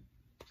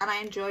 And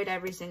I enjoyed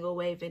every single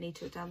way Vinny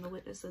took down the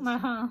witnesses.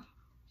 Yeah,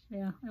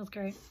 it was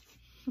great.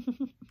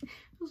 It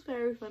was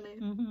very funny.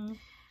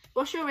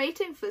 What's your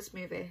rating for this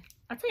movie?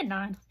 I'd say a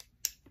 9.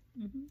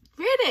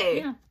 Really?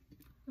 Yeah,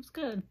 it was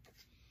good.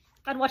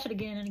 I'd watch it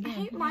again and again. I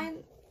think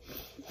mine...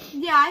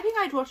 Yeah, I think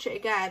I'd watch it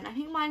again. I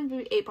think mine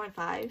would be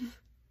 8.5.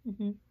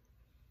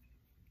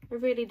 I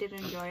really did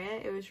enjoy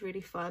it. It was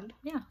really fun.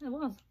 Yeah, it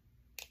was.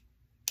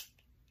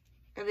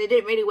 And they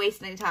didn't really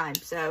waste any time,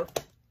 so...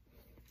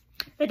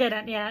 They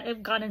didn't, yeah.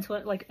 It got into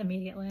it, like,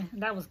 immediately.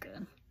 That was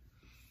good.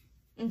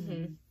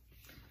 I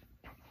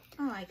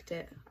liked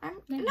it. No, I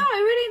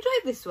really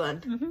enjoyed this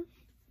one.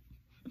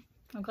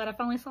 I'm glad I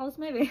finally saw this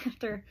movie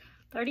after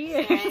 30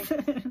 years.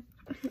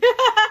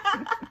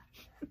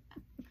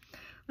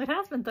 It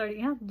has been 30,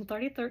 yeah,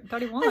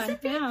 31. Has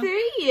it been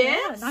 3 years?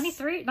 Yeah,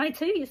 93,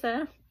 92 you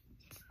said.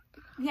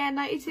 Yeah,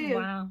 92.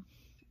 Wow.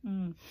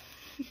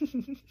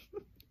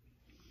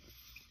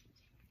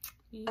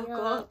 Oh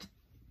god.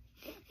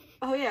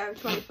 Oh yeah, I'm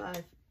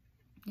 25.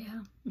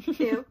 Yeah.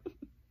 Ew.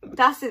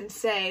 That's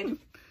insane.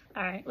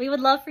 Alright, we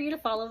would love for you to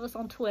follow us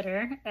on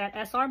Twitter at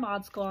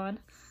SRModSquad.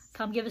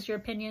 Come give us your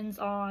opinions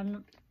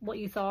on what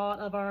you thought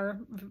of our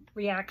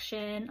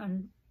reaction,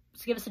 and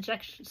give us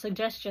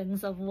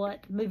suggestions of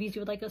what movies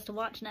you would like us to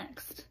watch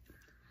next.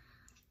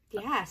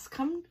 Yes,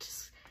 come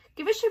just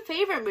give us your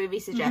favourite movie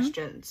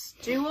suggestions.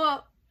 Do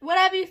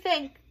whatever you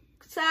think.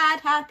 Sad,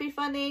 happy,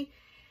 funny.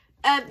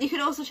 You can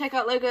also check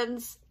out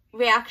Logan's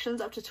reactions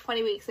up to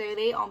 20 weeks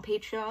early on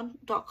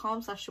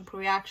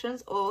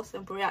patreon.com/simplereactions or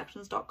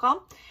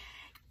simplereactions.com.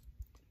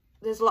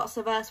 There's lots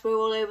of us. We're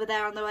all over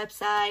there on the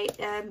website.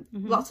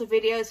 Lots of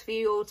videos for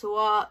you all to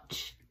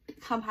watch.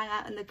 Come hang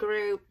out in the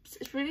groups.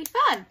 It's really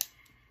fun.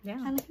 Yeah.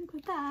 And I think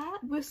with that,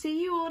 we'll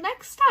see you all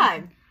next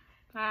time.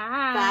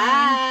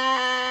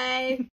 Bye. Bye.